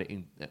also found it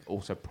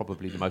also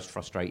probably the most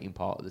frustrating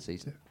part of the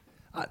season.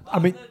 I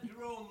mean,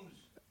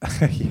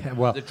 yeah,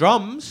 well, the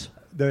drums.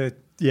 The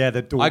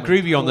Dortmund, I agree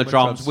with you on the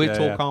drums. We'll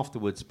talk yeah.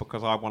 afterwards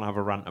because I want to have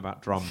a rant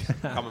about drums.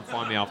 Come and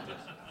find me after.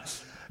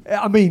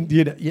 I mean,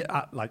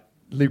 like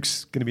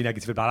Luke's going to be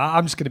negative about it.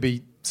 I'm just going to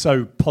be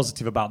so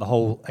positive about the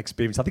whole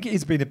experience. I think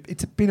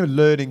it's been a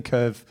learning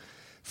curve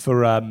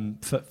for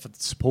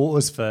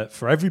supporters,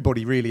 for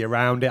everybody really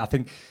around it. I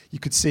think you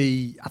could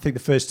see, the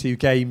first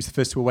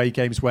two away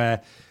games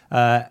where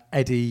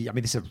Eddie, I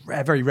mean, this is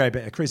a very rare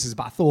bit of criticism,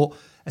 but I thought,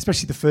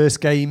 especially the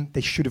first game, they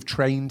should have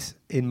trained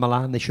in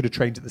Milan. They should have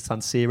trained at the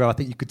San Siro. I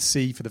think you could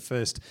see for the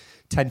first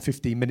 10,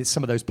 15 minutes,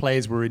 some of those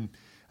players were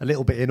a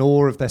little bit in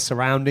awe of their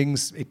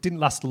surroundings. It didn't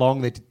last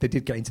long. They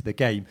did get into the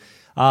game.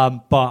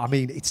 But, I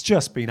mean, it's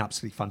just been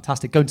absolutely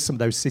fantastic. Going to some of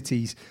those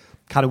cities,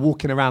 kind of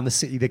walking around the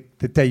city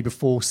the day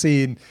before,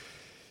 seeing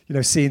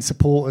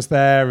supporters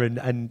there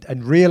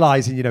and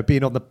realising,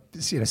 being on the,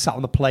 sat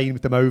on the plane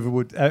with them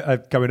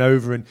going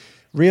over and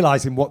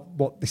realising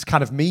what this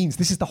kind of means.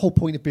 This is the whole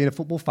point of being a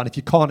football fan. If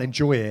you can't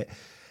enjoy it,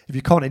 if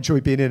you can't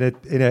enjoy being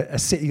in a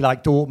city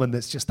like Dortmund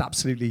that's just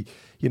absolutely,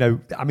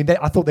 I mean,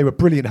 I thought they were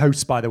brilliant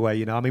hosts, by the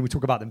way. I mean, we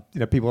talk about them,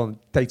 people on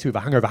day 2 of a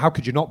hangover. How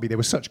could you not be? They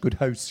were such good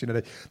hosts.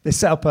 They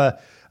set up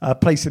a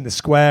place in the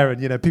square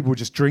and, people were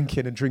just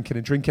drinking. And those are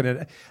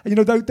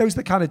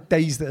the kind of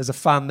days that as a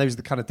fan, those are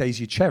the kind of days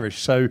you cherish.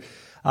 So,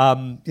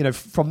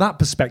 from that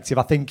perspective,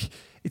 I think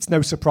it's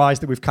no surprise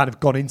that we've kind of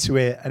gone into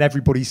it and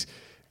everybody's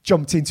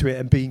jumped into it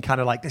and been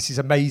kind of like, this is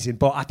amazing.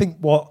 But I think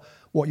what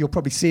you'll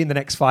probably see in the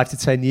next 5 to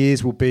 10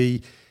 years will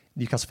be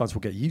Newcastle fans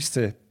will get used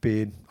to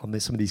being on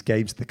some of these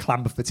games. The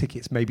clamour for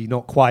tickets maybe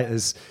not quite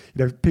as,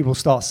 people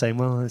start saying,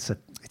 well, it's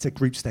a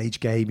group stage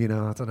game,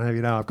 I don't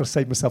know, I've got to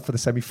save myself for the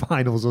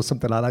semi-finals or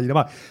something like that.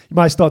 You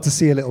might start to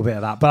see a little bit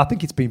of that. But I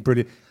think it's been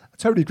brilliant. I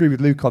totally agree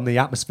with Luke on the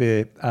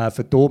atmosphere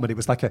for Dortmund. It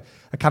was like a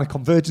kind of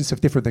convergence of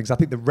different things. I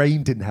think the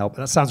rain didn't help.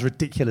 And that sounds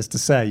ridiculous to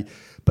say,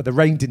 but the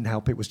rain didn't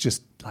help. It was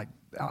just like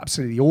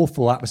absolutely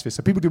awful atmosphere.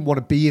 So people didn't want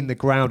to be in the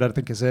ground, I don't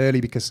think, as early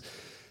because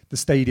the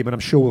stadium, and I'm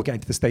sure we'll get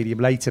into the stadium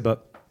later,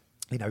 but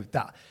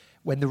that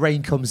when the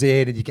rain comes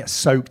in and you get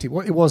soaked, it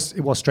was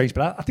strange.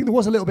 But I think there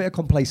was a little bit of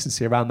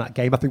complacency around that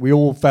game. I think we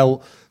all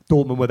felt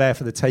Dortmund were there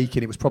for the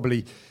taking. It was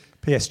probably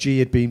PSG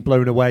had been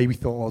blown away. We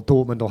thought, well,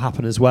 Dortmund will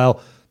happen as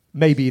well.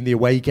 Maybe in the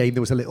away game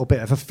there was a little bit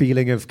of a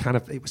feeling of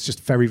it was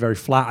just very, very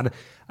flat.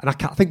 And I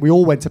think we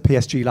all went to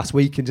PSG last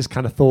week and just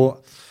kind of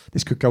thought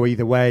this could go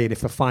either way. And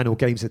if the final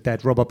game's a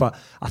dead rubber, but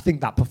I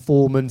think that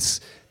performance,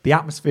 the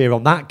atmosphere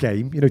on that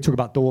game, talk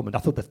about Dortmund, I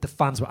thought that the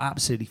fans were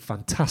absolutely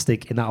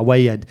fantastic in that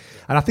away end.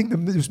 And I think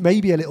there was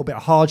maybe a little bit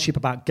of hardship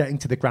about getting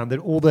to the ground. That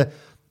all the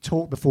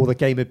talk before the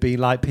game had been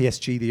like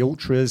PSG, the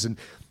ultras, and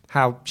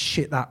how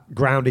shit that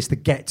ground is to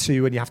get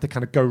to, and you have to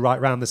kind of go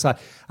right round the side.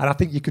 And I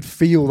think you could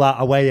feel that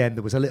away end.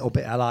 There was a little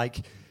bit of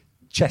like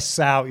chests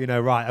out,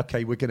 right,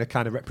 okay, we're going to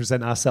kind of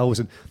represent ourselves.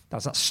 And that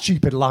was that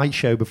stupid light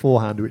show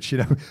beforehand, which,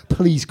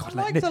 please, God,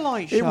 I like the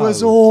light show. It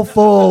was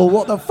awful.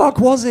 What the fuck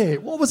was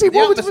it? What was it?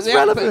 What was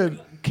relevant?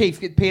 Keith,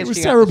 PSG it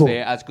was terrible.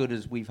 As good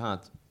as we've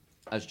had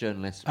as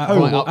journalists. At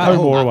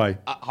home or away?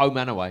 At home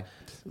and away.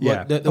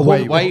 Yeah, the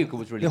away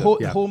was really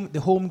good.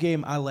 The home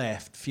game I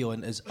left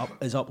feeling as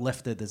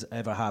uplifted as I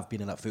ever have been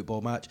in that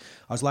football match.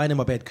 I was lying in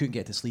my bed, couldn't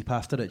get to sleep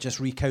after it, just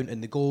recounting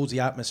the goals,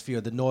 the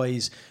atmosphere, the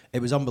noise.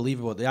 It was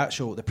unbelievable.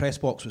 The press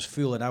box was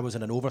full, and I was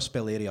in an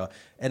overspill area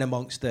in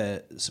amongst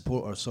the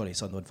supporters. Sorry,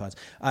 Sunderland fans,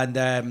 and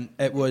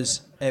it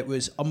was It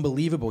was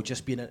unbelievable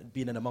just being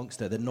in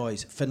amongst it. The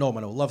noise,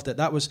 phenomenal. Loved it.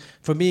 That was,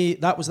 for me,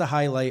 that was the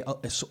highlight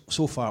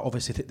so far.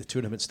 Obviously, the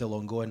tournament's still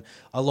ongoing.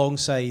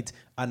 Alongside,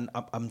 and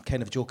I'm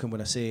kind of joking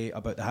when I say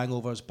about the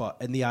hangovers, but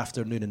in the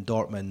afternoon in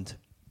Dortmund,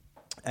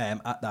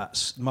 at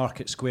that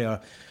Market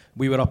Square,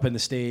 we were up in the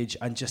stage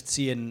and just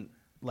seeing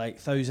like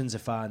thousands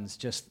of fans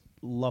just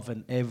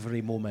loving every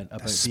moment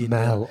about the being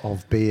there. smell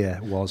of beer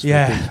was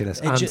ridiculous,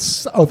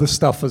 and other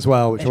stuff as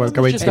well, which I won't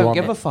go into. Just don't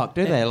give a fuck,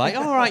 do they? Like,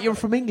 all right, you're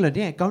from England,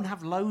 go and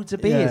have loads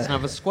of beers and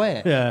have a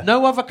square. Yeah.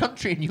 No other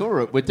country in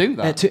Europe would do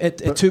that.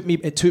 It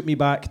took me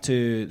back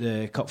to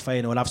the cup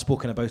final, and I've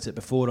spoken about it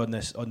before on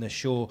this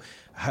show.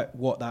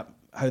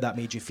 How that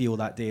made you feel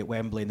that day at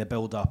Wembley, and the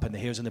build-up, and the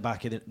hairs in the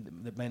back of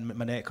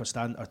my neck are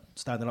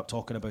standing up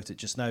talking about it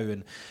just now,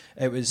 and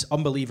it was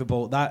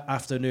unbelievable. That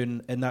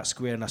afternoon in that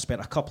square, and I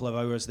spent a couple of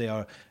hours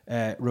there,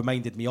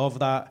 reminded me of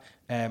that.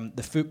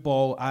 The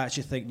football, I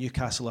actually think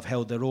Newcastle have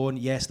held their own.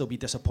 Yes, they'll be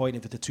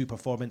disappointed with the 2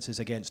 performances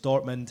against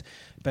Dortmund,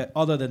 but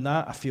other than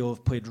that, I feel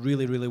they've played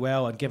really, really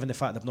well, and given the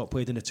fact they've not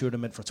played in a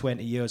tournament for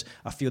 20 years,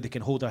 I feel they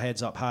can hold their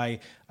heads up high,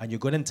 and you're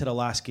going into the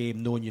last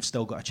game knowing you've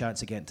still got a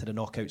chance of getting to the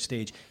knockout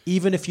stage.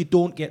 Even if you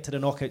don't get to the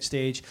knockout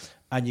stage,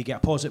 and you get a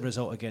positive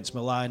result against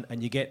Milan,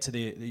 and you get to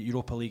the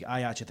Europa League,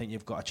 I actually think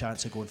you've got a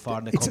chance of going far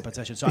in the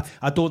competition. So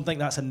I don't think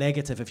that's a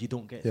negative if you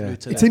don't get through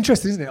to it. It's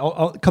interesting, isn't it?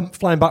 I'll come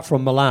flying back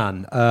from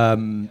Milan.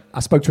 I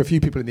spoke to a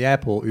few people in the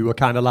airport who were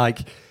kind of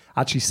like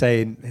actually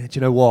saying, do you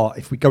know what?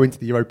 If we go into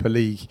the Europa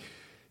League,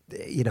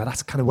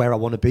 that's kind of where I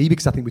want to be,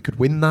 because I think we could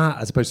win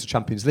that as opposed to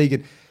Champions League.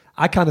 And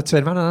I kind of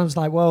turned around and I was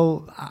like,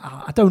 well,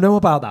 I don't know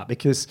about that,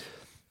 because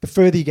the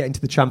further you get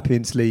into the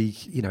Champions League,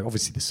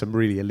 obviously there's some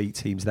really elite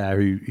teams there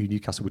who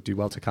Newcastle would do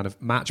well to kind of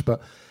match,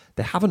 but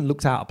they haven't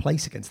looked out of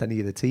place against any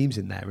of the teams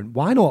in there. And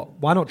why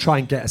not try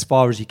and get as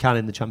far as you can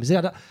in the Champions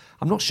League?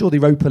 I'm not sure the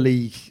Europa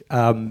League,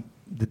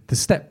 the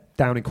step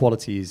down in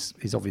quality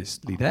is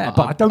obviously there,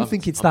 but I don't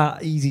think it's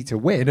that easy to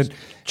win and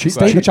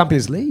stay in the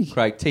Champions League.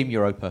 Craig, Team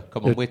Europa.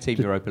 Come on, we're Team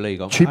Europa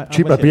League.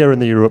 Cheaper beer in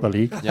the Europa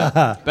League.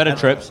 Yeah. Better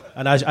trips.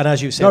 And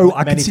as you said,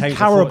 I can see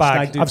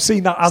Karabakh. I've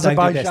seen that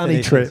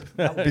Azerbaijani trip.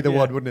 That would be the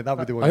one, wouldn't it? That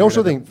would be the one. I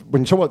also think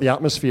when you talk about the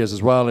atmospheres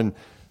as well, and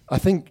I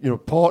think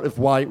part of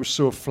why it was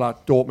so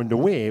flat Dortmund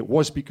away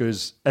was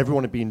because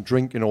everyone had been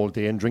drinking all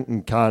day and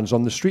drinking cans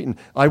on the street. And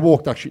I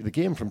walked actually to the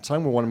game from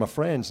town with one of my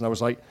friends, and I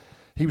was like,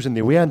 he was in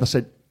the away end. I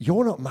said,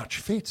 "You're not match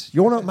fit.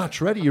 You're not match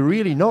ready. You're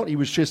really not." He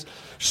was just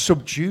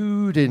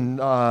subdued and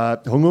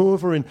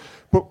hungover.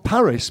 But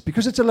Paris,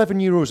 because it's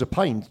 €11 a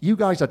pint, you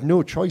guys had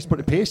no choice but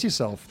to pace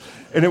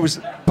yourself. And it was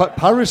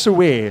Paris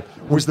away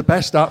was the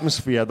best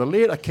atmosphere. The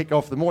later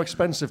kick-off, the more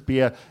expensive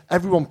beer,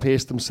 everyone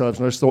paced themselves.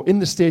 And I just thought in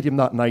the stadium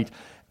that night,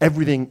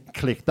 everything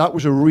clicked. That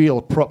was a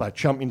real proper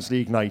Champions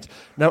League night.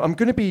 Now, I'm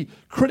going to be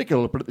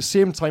critical, but at the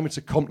same time, it's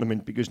a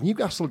compliment, because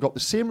Newcastle got the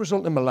same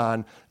result in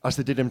Milan as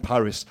they did in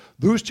Paris.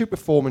 Those 2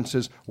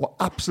 performances were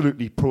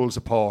absolutely poles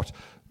apart.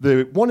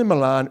 The one in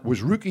Milan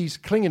was rookies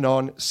clinging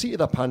on, seat of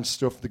their pants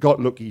stuff. They got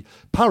lucky.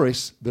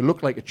 Paris, they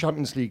looked like a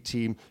Champions League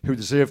team who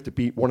deserved to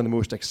beat one of the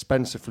most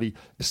expensively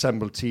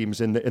assembled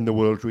teams in the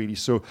world, really.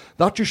 So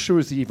that just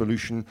shows the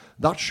evolution.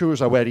 That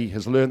shows how Eddie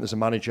has learned as a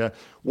manager.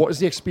 What has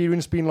the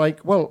experience been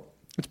like? Well,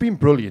 it's been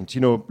brilliant.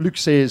 Luke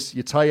says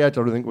you're tired.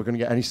 I don't think we're going to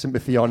get any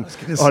sympathy on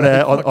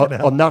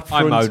that front.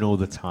 I moan all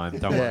the time.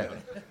 Don't worry.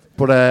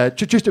 But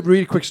just a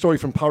really quick story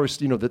from Paris.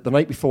 The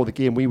night before the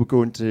game,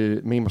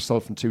 me,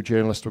 myself, and 2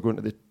 journalists were going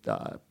to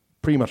the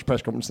pre-match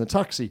press conference in a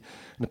taxi,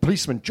 and the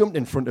policeman jumped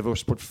in front of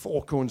us, put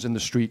 4 cones in the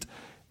street,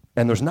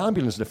 and there was an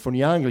ambulance at a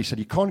funny angle. He said,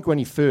 "You can't go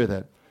any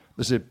further.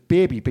 There's a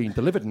baby being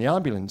delivered in the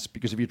ambulance,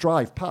 because if you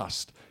drive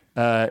past,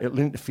 it'll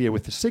interfere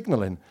with the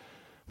signalling."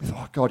 We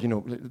thought, oh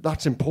God,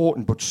 that's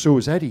important, but so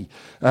is Eddie.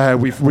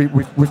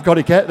 We've got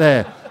to get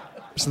there.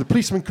 So the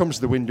policeman comes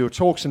to the window,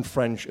 talks in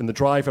French, and the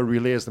driver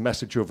relays the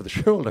message over the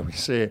shoulder. We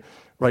say,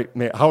 "Right,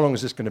 mate, how long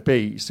is this going to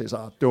be?" He says,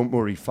 "Don't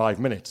worry, 5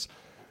 minutes."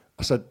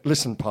 I said,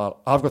 "Listen,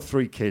 pal, I've got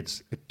 3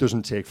 kids. It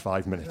doesn't take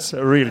 5 minutes.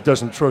 It really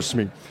doesn't, trust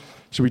me."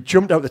 So we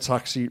jumped out the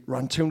taxi,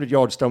 ran 200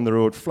 yards down the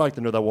road, flagged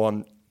another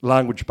one,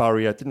 language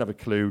barrier, didn't have a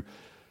clue.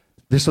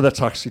 This other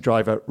taxi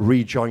driver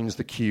rejoins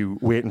the queue,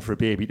 waiting for a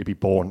baby to be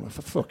born.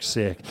 For fuck's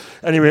sake.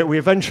 Anyway, we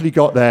eventually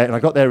got there, and I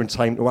got there in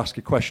time to ask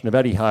a question of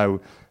Eddie Howe,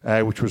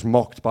 which was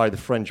mocked by the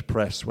French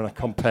press when I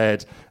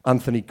compared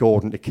Anthony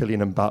Gordon to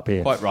Kylian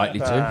Mbappe. Quite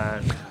rightly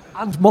too.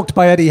 And mocked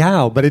by Eddie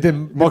Howe, but it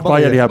didn't... Mocked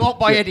by Eddie Howe. Mocked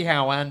by Eddie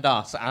Howe and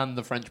us and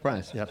the French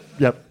press.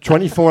 Yep.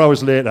 24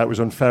 hours later, it was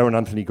unfair on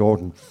Anthony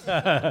Gordon.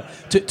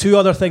 2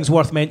 other things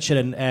worth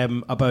mentioning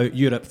about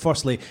Europe.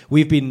 Firstly,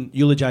 we've been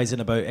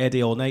eulogising about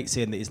Eddie all night,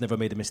 saying that he's never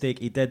made a mistake.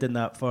 He did in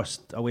that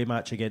first away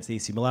match against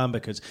AC Milan,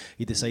 because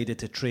he decided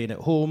to train at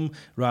home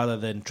rather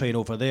than train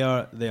over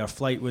there. Their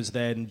flight was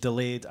then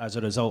delayed as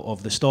a result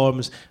of the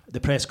storms. The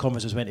press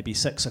conference was meant to be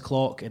 6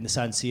 o'clock in the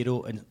San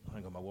Siro. And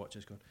hang on, my watch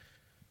is gone.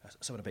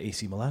 Something about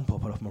AC Milan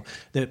popping off more.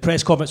 The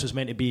press conference was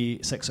meant to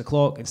be 6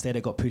 o'clock. Instead,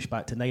 it got pushed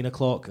back to 9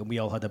 o'clock, and we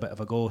all had a bit of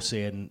a go,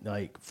 saying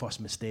like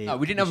first mistake. No,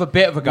 we didn't have a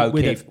bit of a go,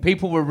 Keith.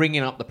 People were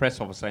ringing up the press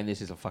office saying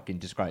this is a fucking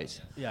disgrace.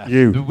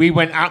 Yeah, we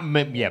went out.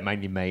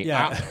 Mainly me.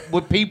 Yeah.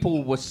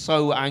 People were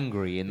so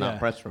angry in that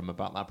press room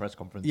about that press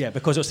conference. Yeah,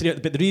 because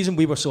but the reason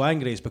we were so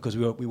angry is because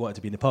we wanted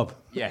to be in the pub.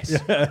 Yes,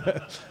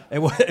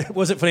 it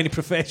wasn't for any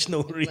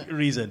professional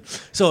reason.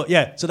 So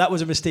that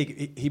was a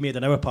mistake he made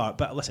on our part.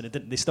 But listen, it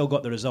didn't. They still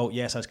got the result.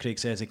 Yes, as Craig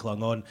says, he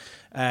clung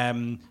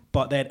on.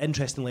 But then,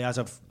 interestingly, as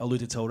I've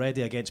alluded to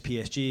already, against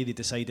PSG, they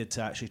decided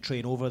to actually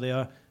train over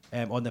there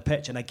on the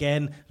pitch. And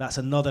again, that's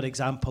another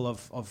example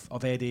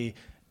of Eddie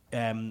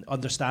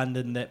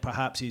understanding that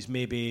perhaps he's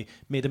maybe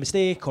made a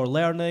mistake or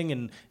learning.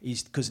 And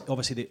because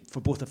obviously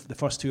for both of the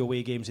first 2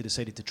 away games, he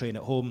decided to train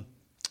at home.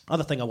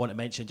 Other thing I want to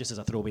mention, just as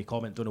a throwaway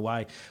comment, don't know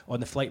why, on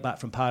the flight back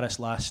from Paris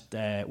last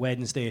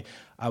Wednesday,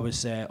 I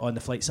was on the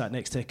flight sat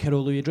next to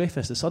Kirill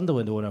Louis-Dreyfus, the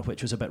Sunderland owner,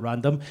 which was a bit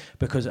random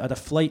because I had a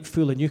flight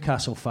full of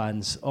Newcastle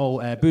fans, all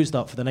boozed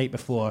up for the night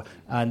before,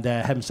 and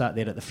him sat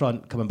there at the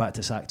front coming back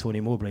to sack Tony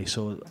Mowbray.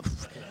 So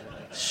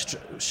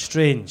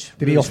strange.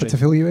 Did he offer to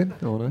fill you in?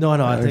 Or no?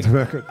 No, I think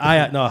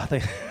I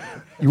think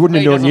you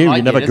wouldn't have known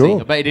you never go.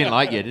 I bet he didn't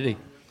like you, did he?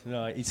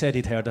 No, he said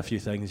he'd heard a few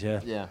things. Yeah.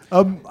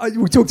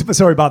 We talked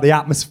about the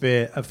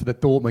atmosphere for the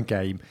Dortmund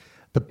game.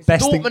 The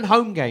best Dortmund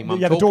home game. The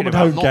Dortmund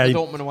home game. Not the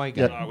Dortmund away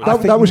game. Yeah,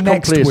 that was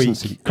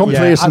complacency.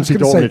 Complacency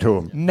Dortmund at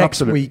home.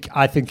 Next week,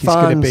 I think is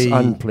going to be.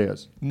 And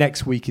players.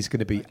 Next week is going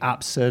to be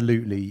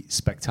absolutely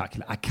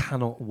spectacular. I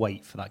cannot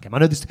wait for that game. I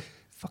know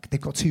they've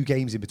got 2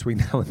 games in between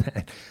now and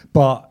then,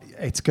 but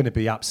it's going to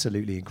be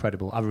absolutely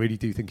incredible. I really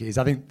do think it is.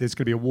 I think there's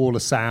going to be a wall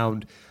of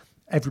sound.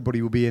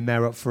 Everybody will be in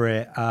there up for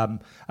it.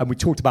 And we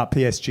talked about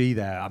PSG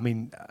there. I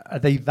mean, are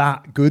they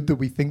that good that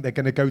we think they're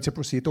going to go to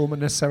Borussia Dortmund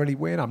necessarily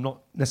win? I'm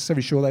not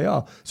necessarily sure they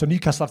are. So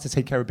Newcastle have to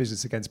take care of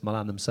business against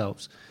Milan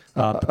themselves.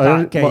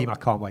 I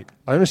can't wait.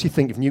 I honestly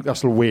think if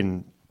Newcastle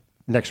win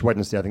next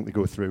Wednesday, I think they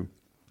go through.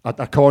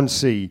 I can't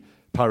see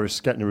Paris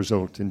getting a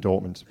result in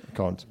Dortmund. I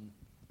can't.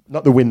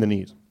 Not the win they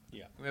need.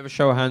 Yeah. Can we have a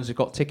show of hands who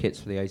got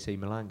tickets for the AC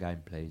Milan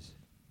game, please?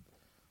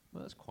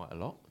 Well, that's quite a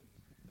lot.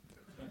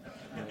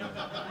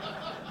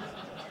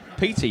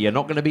 Peter, you're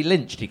not going to be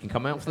lynched. You can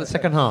come out for the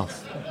second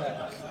half.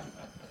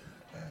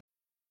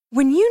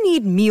 When you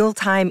need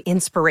mealtime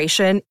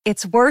inspiration,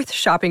 it's worth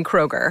shopping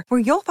Kroger, where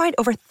you'll find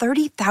over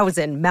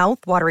 30,000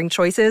 mouth-watering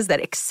choices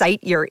that excite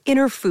your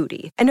inner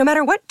foodie. And no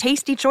matter what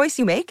tasty choice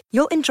you make,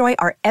 you'll enjoy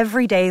our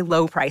everyday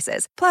low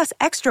prices, plus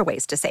extra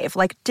ways to save,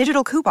 like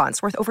digital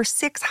coupons worth over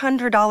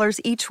 $600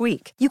 each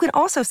week. You can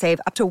also save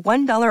up to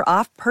 $1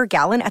 off per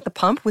gallon at the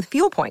pump with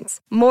fuel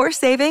points. More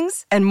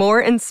savings and more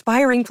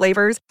inspiring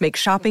flavors make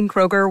shopping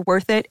Kroger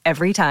worth it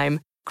every time.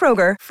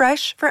 Kroger,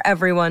 fresh for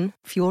everyone.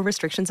 Fuel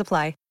restrictions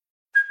apply.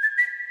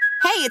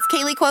 Hey, it's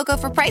Kaylee Cuoco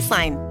for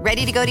Priceline.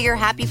 Ready to go to your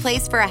happy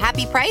place for a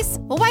happy price?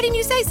 Well, why didn't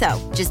you say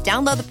so? Just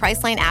download the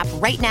Priceline app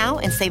right now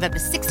and save up to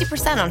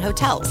 60% on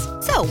hotels.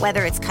 So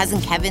whether it's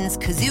Cousin Kevin's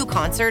Kazoo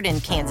Concert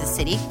in Kansas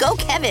City, go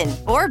Kevin,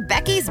 or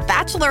Becky's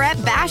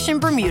Bachelorette Bash in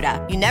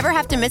Bermuda, you never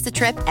have to miss a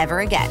trip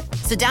ever again.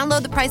 So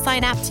download the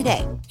Priceline app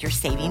today. Your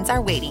savings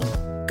are waiting.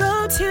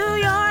 Go to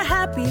your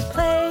happy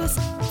place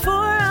for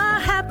a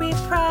happy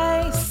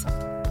price.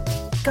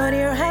 Go to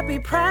your happy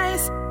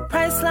price,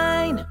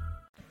 Priceline.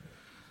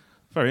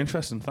 Very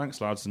interesting. Thanks,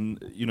 lads. And,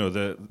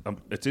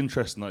 it's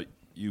interesting that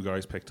you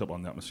guys picked up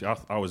on the atmosphere.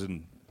 I was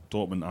in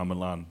Dortmund and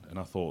Milan, and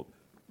I thought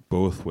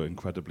both were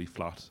incredibly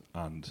flat.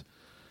 And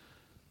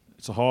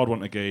it's a hard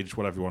one to gauge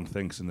what everyone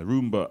thinks in the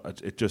room,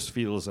 but it just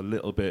feels a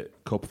little bit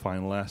cup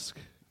final-esque.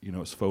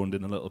 It's phoned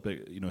in a little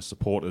bit.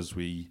 Supporters,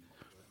 we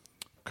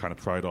kind of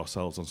pride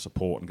ourselves on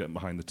support and getting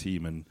behind the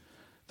team. And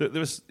there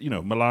was,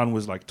 Milan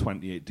was like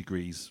 28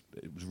 degrees.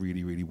 It was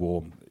really, really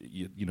warm.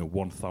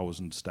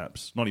 1,000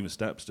 steps. Not even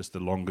steps, just the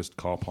longest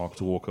car park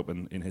to walk up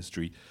in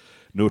history.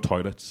 No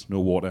toilets, no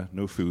water,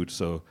 no food.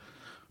 So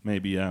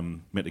maybe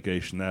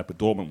mitigation there. But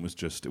Dortmund was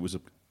just,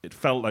 it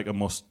felt like a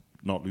must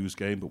not lose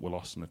game, but we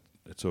lost and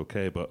it's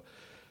okay. But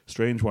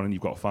strange one, and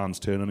you've got fans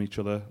turning on each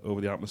other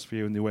over the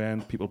atmosphere in the away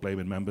end. People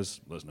blaming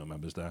members. Well, there's no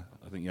members there.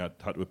 I think you had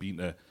to have been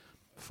there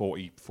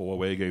 44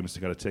 away games to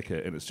get a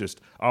ticket, and it's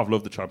just, I've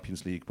loved the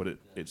Champions League, but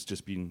it's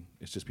just been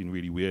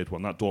really weird.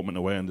 Well, that Dortmund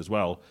away end as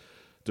well.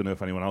 Don't know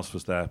if anyone else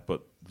was there,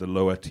 but the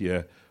lower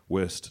tier,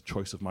 worst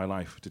choice of my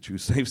life to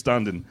choose safe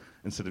standing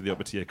instead of the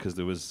upper tier, because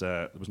there was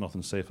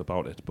nothing safe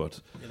about it.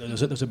 But there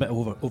was a bit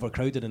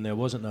overcrowded in there,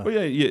 wasn't there? Well,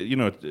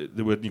 yeah,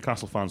 there were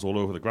Newcastle fans all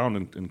over the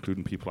ground,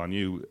 including people I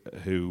knew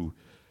who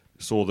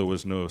saw there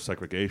was no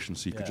segregation,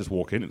 so you could just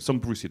walk in. Some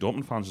Borussia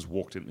Dortmund fans just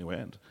walked in the away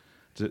end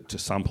to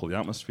sample the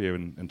atmosphere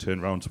and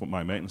turn around to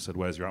my mate and said,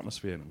 "Where's your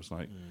atmosphere?" And it was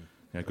like,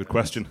 yeah, good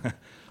question.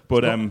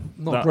 But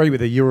not great with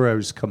the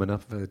Euros coming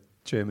up for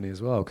Germany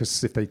as well,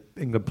 because if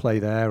England play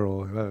there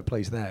or whoever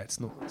plays there, it's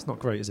not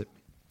great, is it?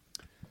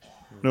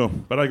 No,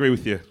 but I agree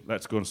with you.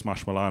 Let's go and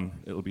smash Milan.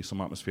 It'll be some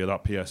atmosphere.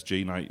 That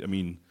PSG night, I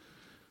mean,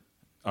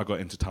 I got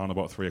into town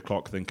about 3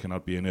 o'clock thinking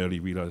I'd be in early,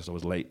 realised I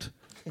was late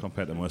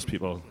compared to most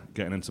people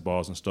getting into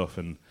bars and stuff.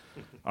 And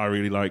I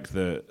really like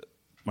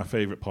my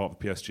favourite part of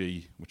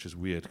PSG, which is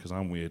weird because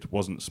I'm weird,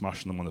 wasn't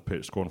smashing them on the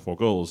pitch, scoring 4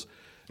 goals.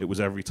 It was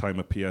every time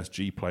a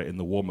PSG player in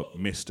the warm-up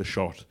missed a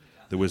shot,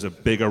 there was a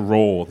bigger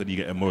roar than you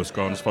get in most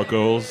grounds for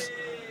goals.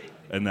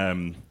 And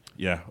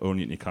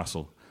only at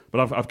Newcastle.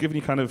 But I've given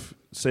you kind of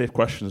safe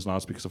questions now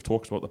because I've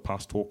talked about the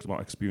past, talked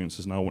about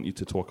experiences. Now I want you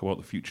to talk about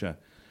the future.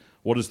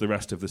 What does the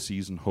rest of the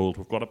season hold?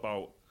 We've got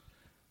about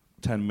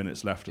 10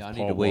 minutes left. I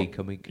need a week.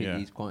 Can we keep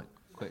these quite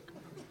quick?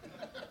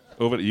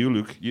 Over to you,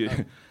 Luke.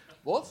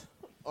 What?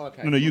 Oh,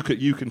 okay. No, you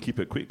can keep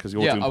it quick because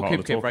you're doing part of the talking. Yeah, I'll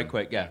keep it very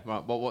quick. Yeah.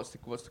 Right. Well, what's the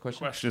question? The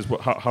question is,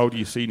 how do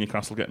you see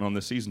Newcastle getting on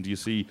this season? Do you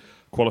see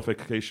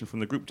qualification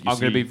from the group? I'm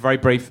going to be very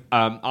brief.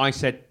 I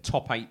said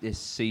top 8 this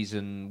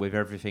season with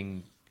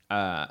everything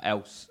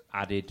else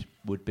added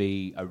would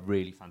be a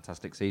really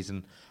fantastic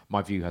season.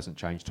 My view hasn't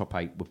changed. Top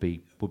 8 would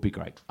be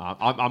great.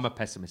 I'm a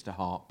pessimist at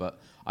heart, but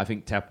I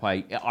think top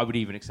 8. I would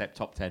even accept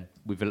top 10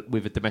 with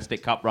a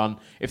domestic cup run.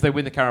 If they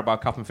win the Carabao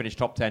Cup and finish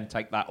top 10,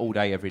 take that all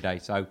day, every day.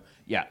 So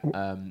that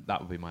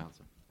would be my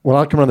answer. Well,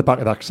 I'll come around the back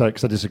of that side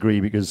because I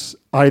disagree, because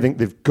I think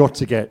they've got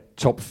to get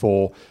top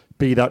 4.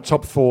 Be that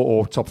top 4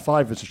 or top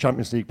 5 as a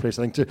Champions League place.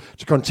 I think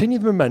to continue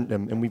the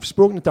momentum, and we've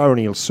spoken to Darren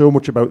Neal so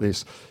much about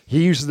this,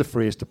 he uses the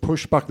phrase to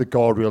push back the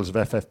guardrails of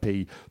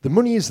FFP. The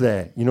money is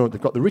there. You know, they've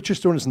got the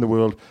richest owners in the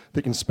world.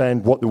 They can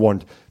spend what they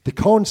want. They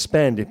can't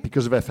spend it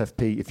because of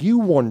FFP. If you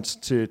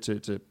want to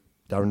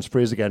Darren's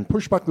phrase again,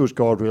 push back those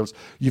guardrails,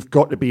 you've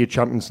got to be a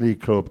Champions League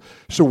club.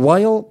 So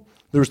while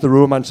there's the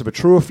romance of a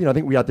trophy, and I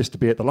think we had this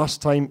debate the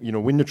last time,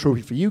 win the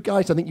trophy for you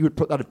guys, I think you would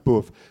put that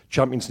above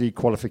Champions League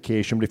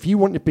qualification. But if you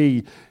want to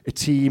be a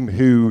team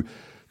who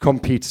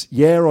competes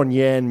year on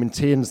year and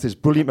maintains this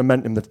brilliant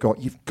momentum they've got,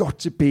 you've got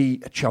to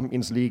be a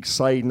Champions League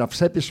side. And I've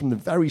said this from the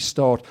very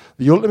start,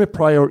 the ultimate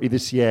priority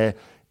this year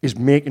is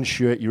making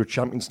sure you're a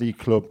Champions League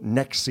club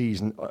next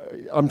season.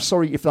 I'm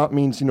sorry if that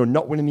means,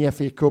 not winning the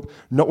FA Cup,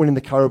 not winning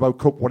the Carabao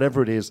Cup,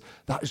 whatever it is.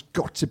 That has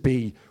got to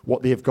be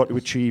what they've got to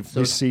achieve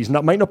this season.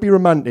 That might not be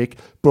romantic,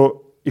 but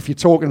if you're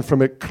talking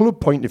from a club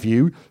point of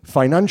view,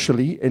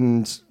 financially,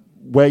 and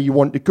where you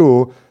want to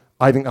go,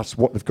 I think that's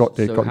what they've got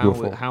to go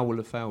for. How will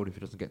it fail if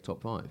it doesn't get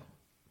top 5?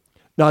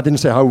 No, I didn't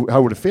say how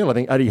would it fail. I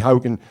think I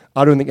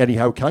don't think Eddie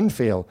Howe can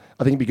fail.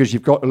 I think because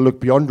you've got to look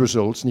beyond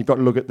results and you've got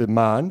to look at the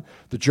man,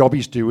 the job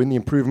he's doing, the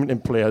improvement in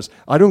players.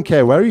 I don't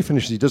care where he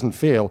finishes, he doesn't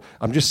fail.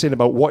 I'm just saying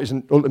about what is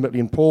ultimately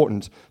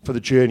important for the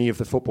journey of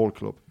the football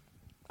club.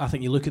 I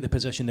think you look at the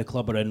position the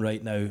club are in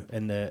right now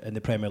in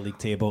the Premier League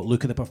table,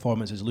 look at the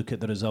performances, look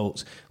at the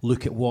results,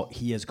 look at what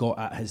he has got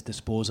at his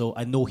disposal.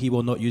 I know he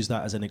will not use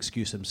that as an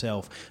excuse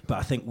himself, but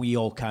I think we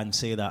all can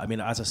say that. I mean,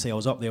 as I say, I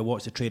was up there,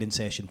 watched the training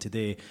session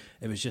today.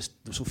 It was just,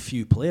 there's so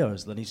few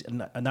players,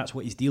 and that's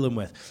what he's dealing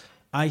with.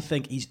 I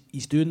think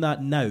he's doing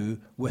that now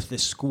with the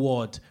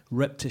squad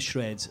ripped to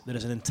shreds. There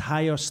is an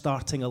entire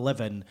starting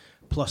 11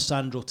 plus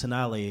Sandro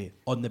Tonali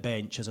on the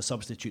bench as a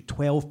substitute.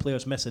 12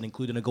 players missing,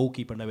 including a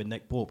goalkeeper now in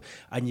Nick Pope,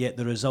 and yet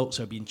the results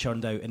are being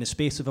churned out. In the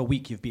space of a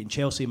week, you've beaten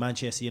Chelsea,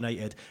 Manchester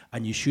United,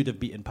 and you should have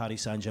beaten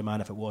Paris Saint-Germain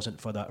if it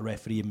wasn't for that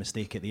referee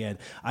mistake at the end.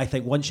 I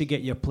think once you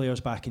get your players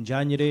back in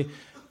January,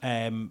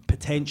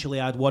 potentially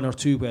add 1 or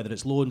 2, whether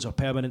it's loans or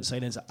permanent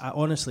signings.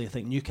 I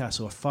think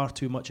Newcastle are far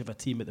too much of a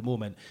team at the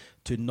moment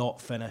to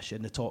not finish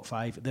in the top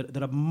 5.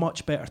 They're a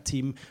much better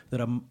team.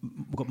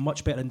 We've got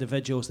much better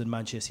individuals than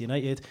Manchester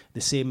United.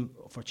 The same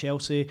for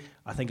Chelsea.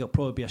 I think it'll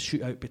probably be a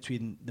shootout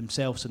between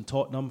themselves and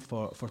Tottenham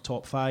for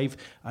top 5.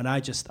 And I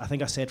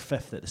think I said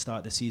 5th at the start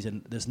of the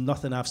season. There's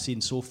nothing I've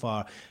seen so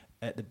far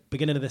at the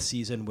beginning of this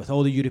season, with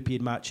all the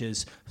European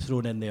matches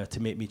thrown in there,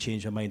 to make me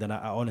change my mind. And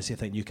I honestly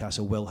think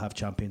Newcastle will have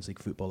Champions League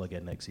football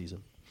again next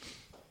season.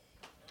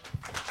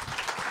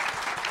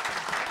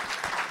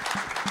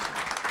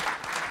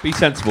 Be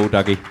sensible,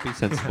 Dougie. Be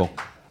sensible.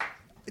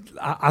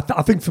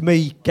 I think for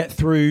me, get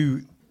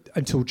through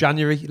until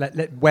January.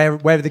 Where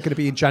they're going to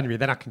be in January,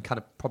 then I can kind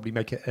of probably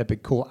make a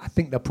big call. I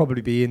think they'll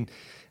probably be in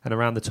and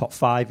around the top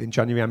 5 in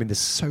January. I mean, there's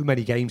so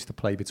many games to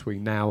play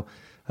between now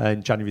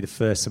and January the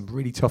 1st. Some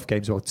really tough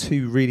games, or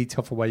 2 really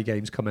tough away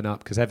games coming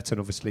up, because Everton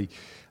obviously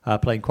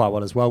playing quite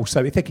well as well.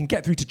 So if they can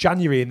get through to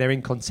January and they're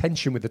in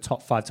contention with the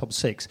top 5, top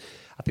 6,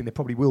 I think they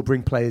probably will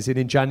bring players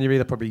in January.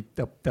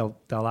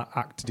 They'll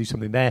act to do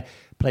something there.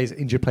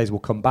 Injured players will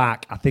come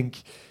back. I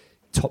think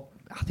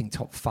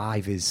top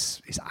 5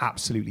 is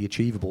absolutely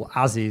achievable,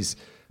 as is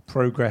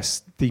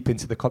progress deep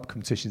into the cup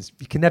competitions.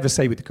 You can never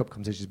say with the cup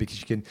competitions,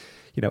 because you can,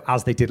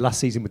 as they did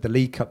last season with the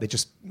League Cup, they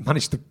just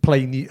managed to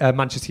play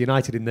Manchester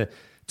United in the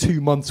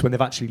 2 months when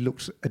they've actually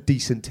looked a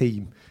decent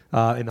team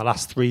in the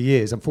last 3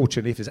 years.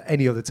 Unfortunately, if there's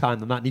any other time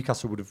than that,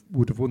 Newcastle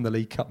would have won the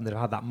League Cup and they'd have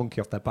had that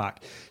monkey off their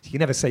back. So you can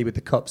never say with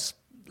the cups,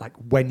 like,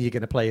 when you're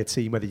going to play a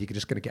team, whether you're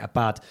just going to get a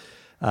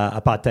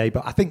bad day.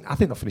 But I think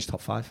they'll finish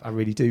top 5. I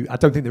really do. I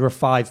don't think there are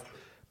 5.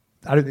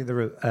 I don't think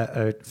there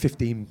are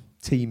 15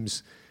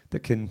 teams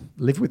that can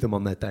live with them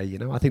on their day.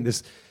 I think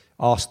there's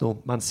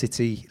Arsenal, Man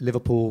City,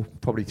 Liverpool,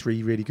 probably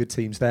 3 really good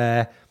teams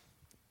there.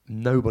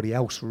 nobody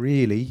else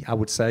really, I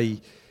would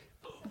say,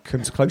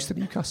 comes close to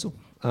Newcastle.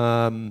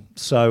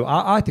 So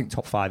I think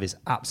top 5 is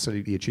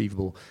absolutely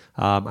achievable,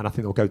 and I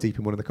think they'll go deep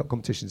in one of the cup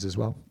competitions as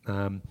well.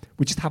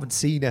 We just haven't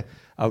seen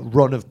a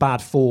run of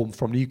bad form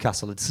from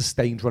Newcastle, a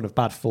sustained run of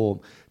bad form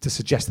to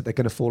suggest that they're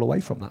going to fall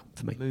away from that,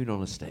 for me. Moon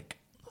on a stick.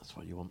 That's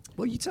what you want.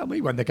 Well, you tell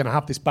me when they're going to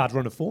have this bad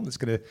run of form that's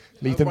going to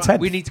lead them 10th.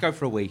 We need to go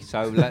for a wee,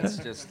 so let's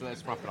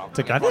wrap it up.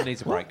 Everyone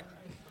needs a break.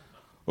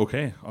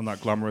 Okay, on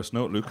that glamorous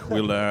note, Luke,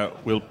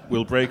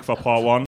 we'll break for part 1.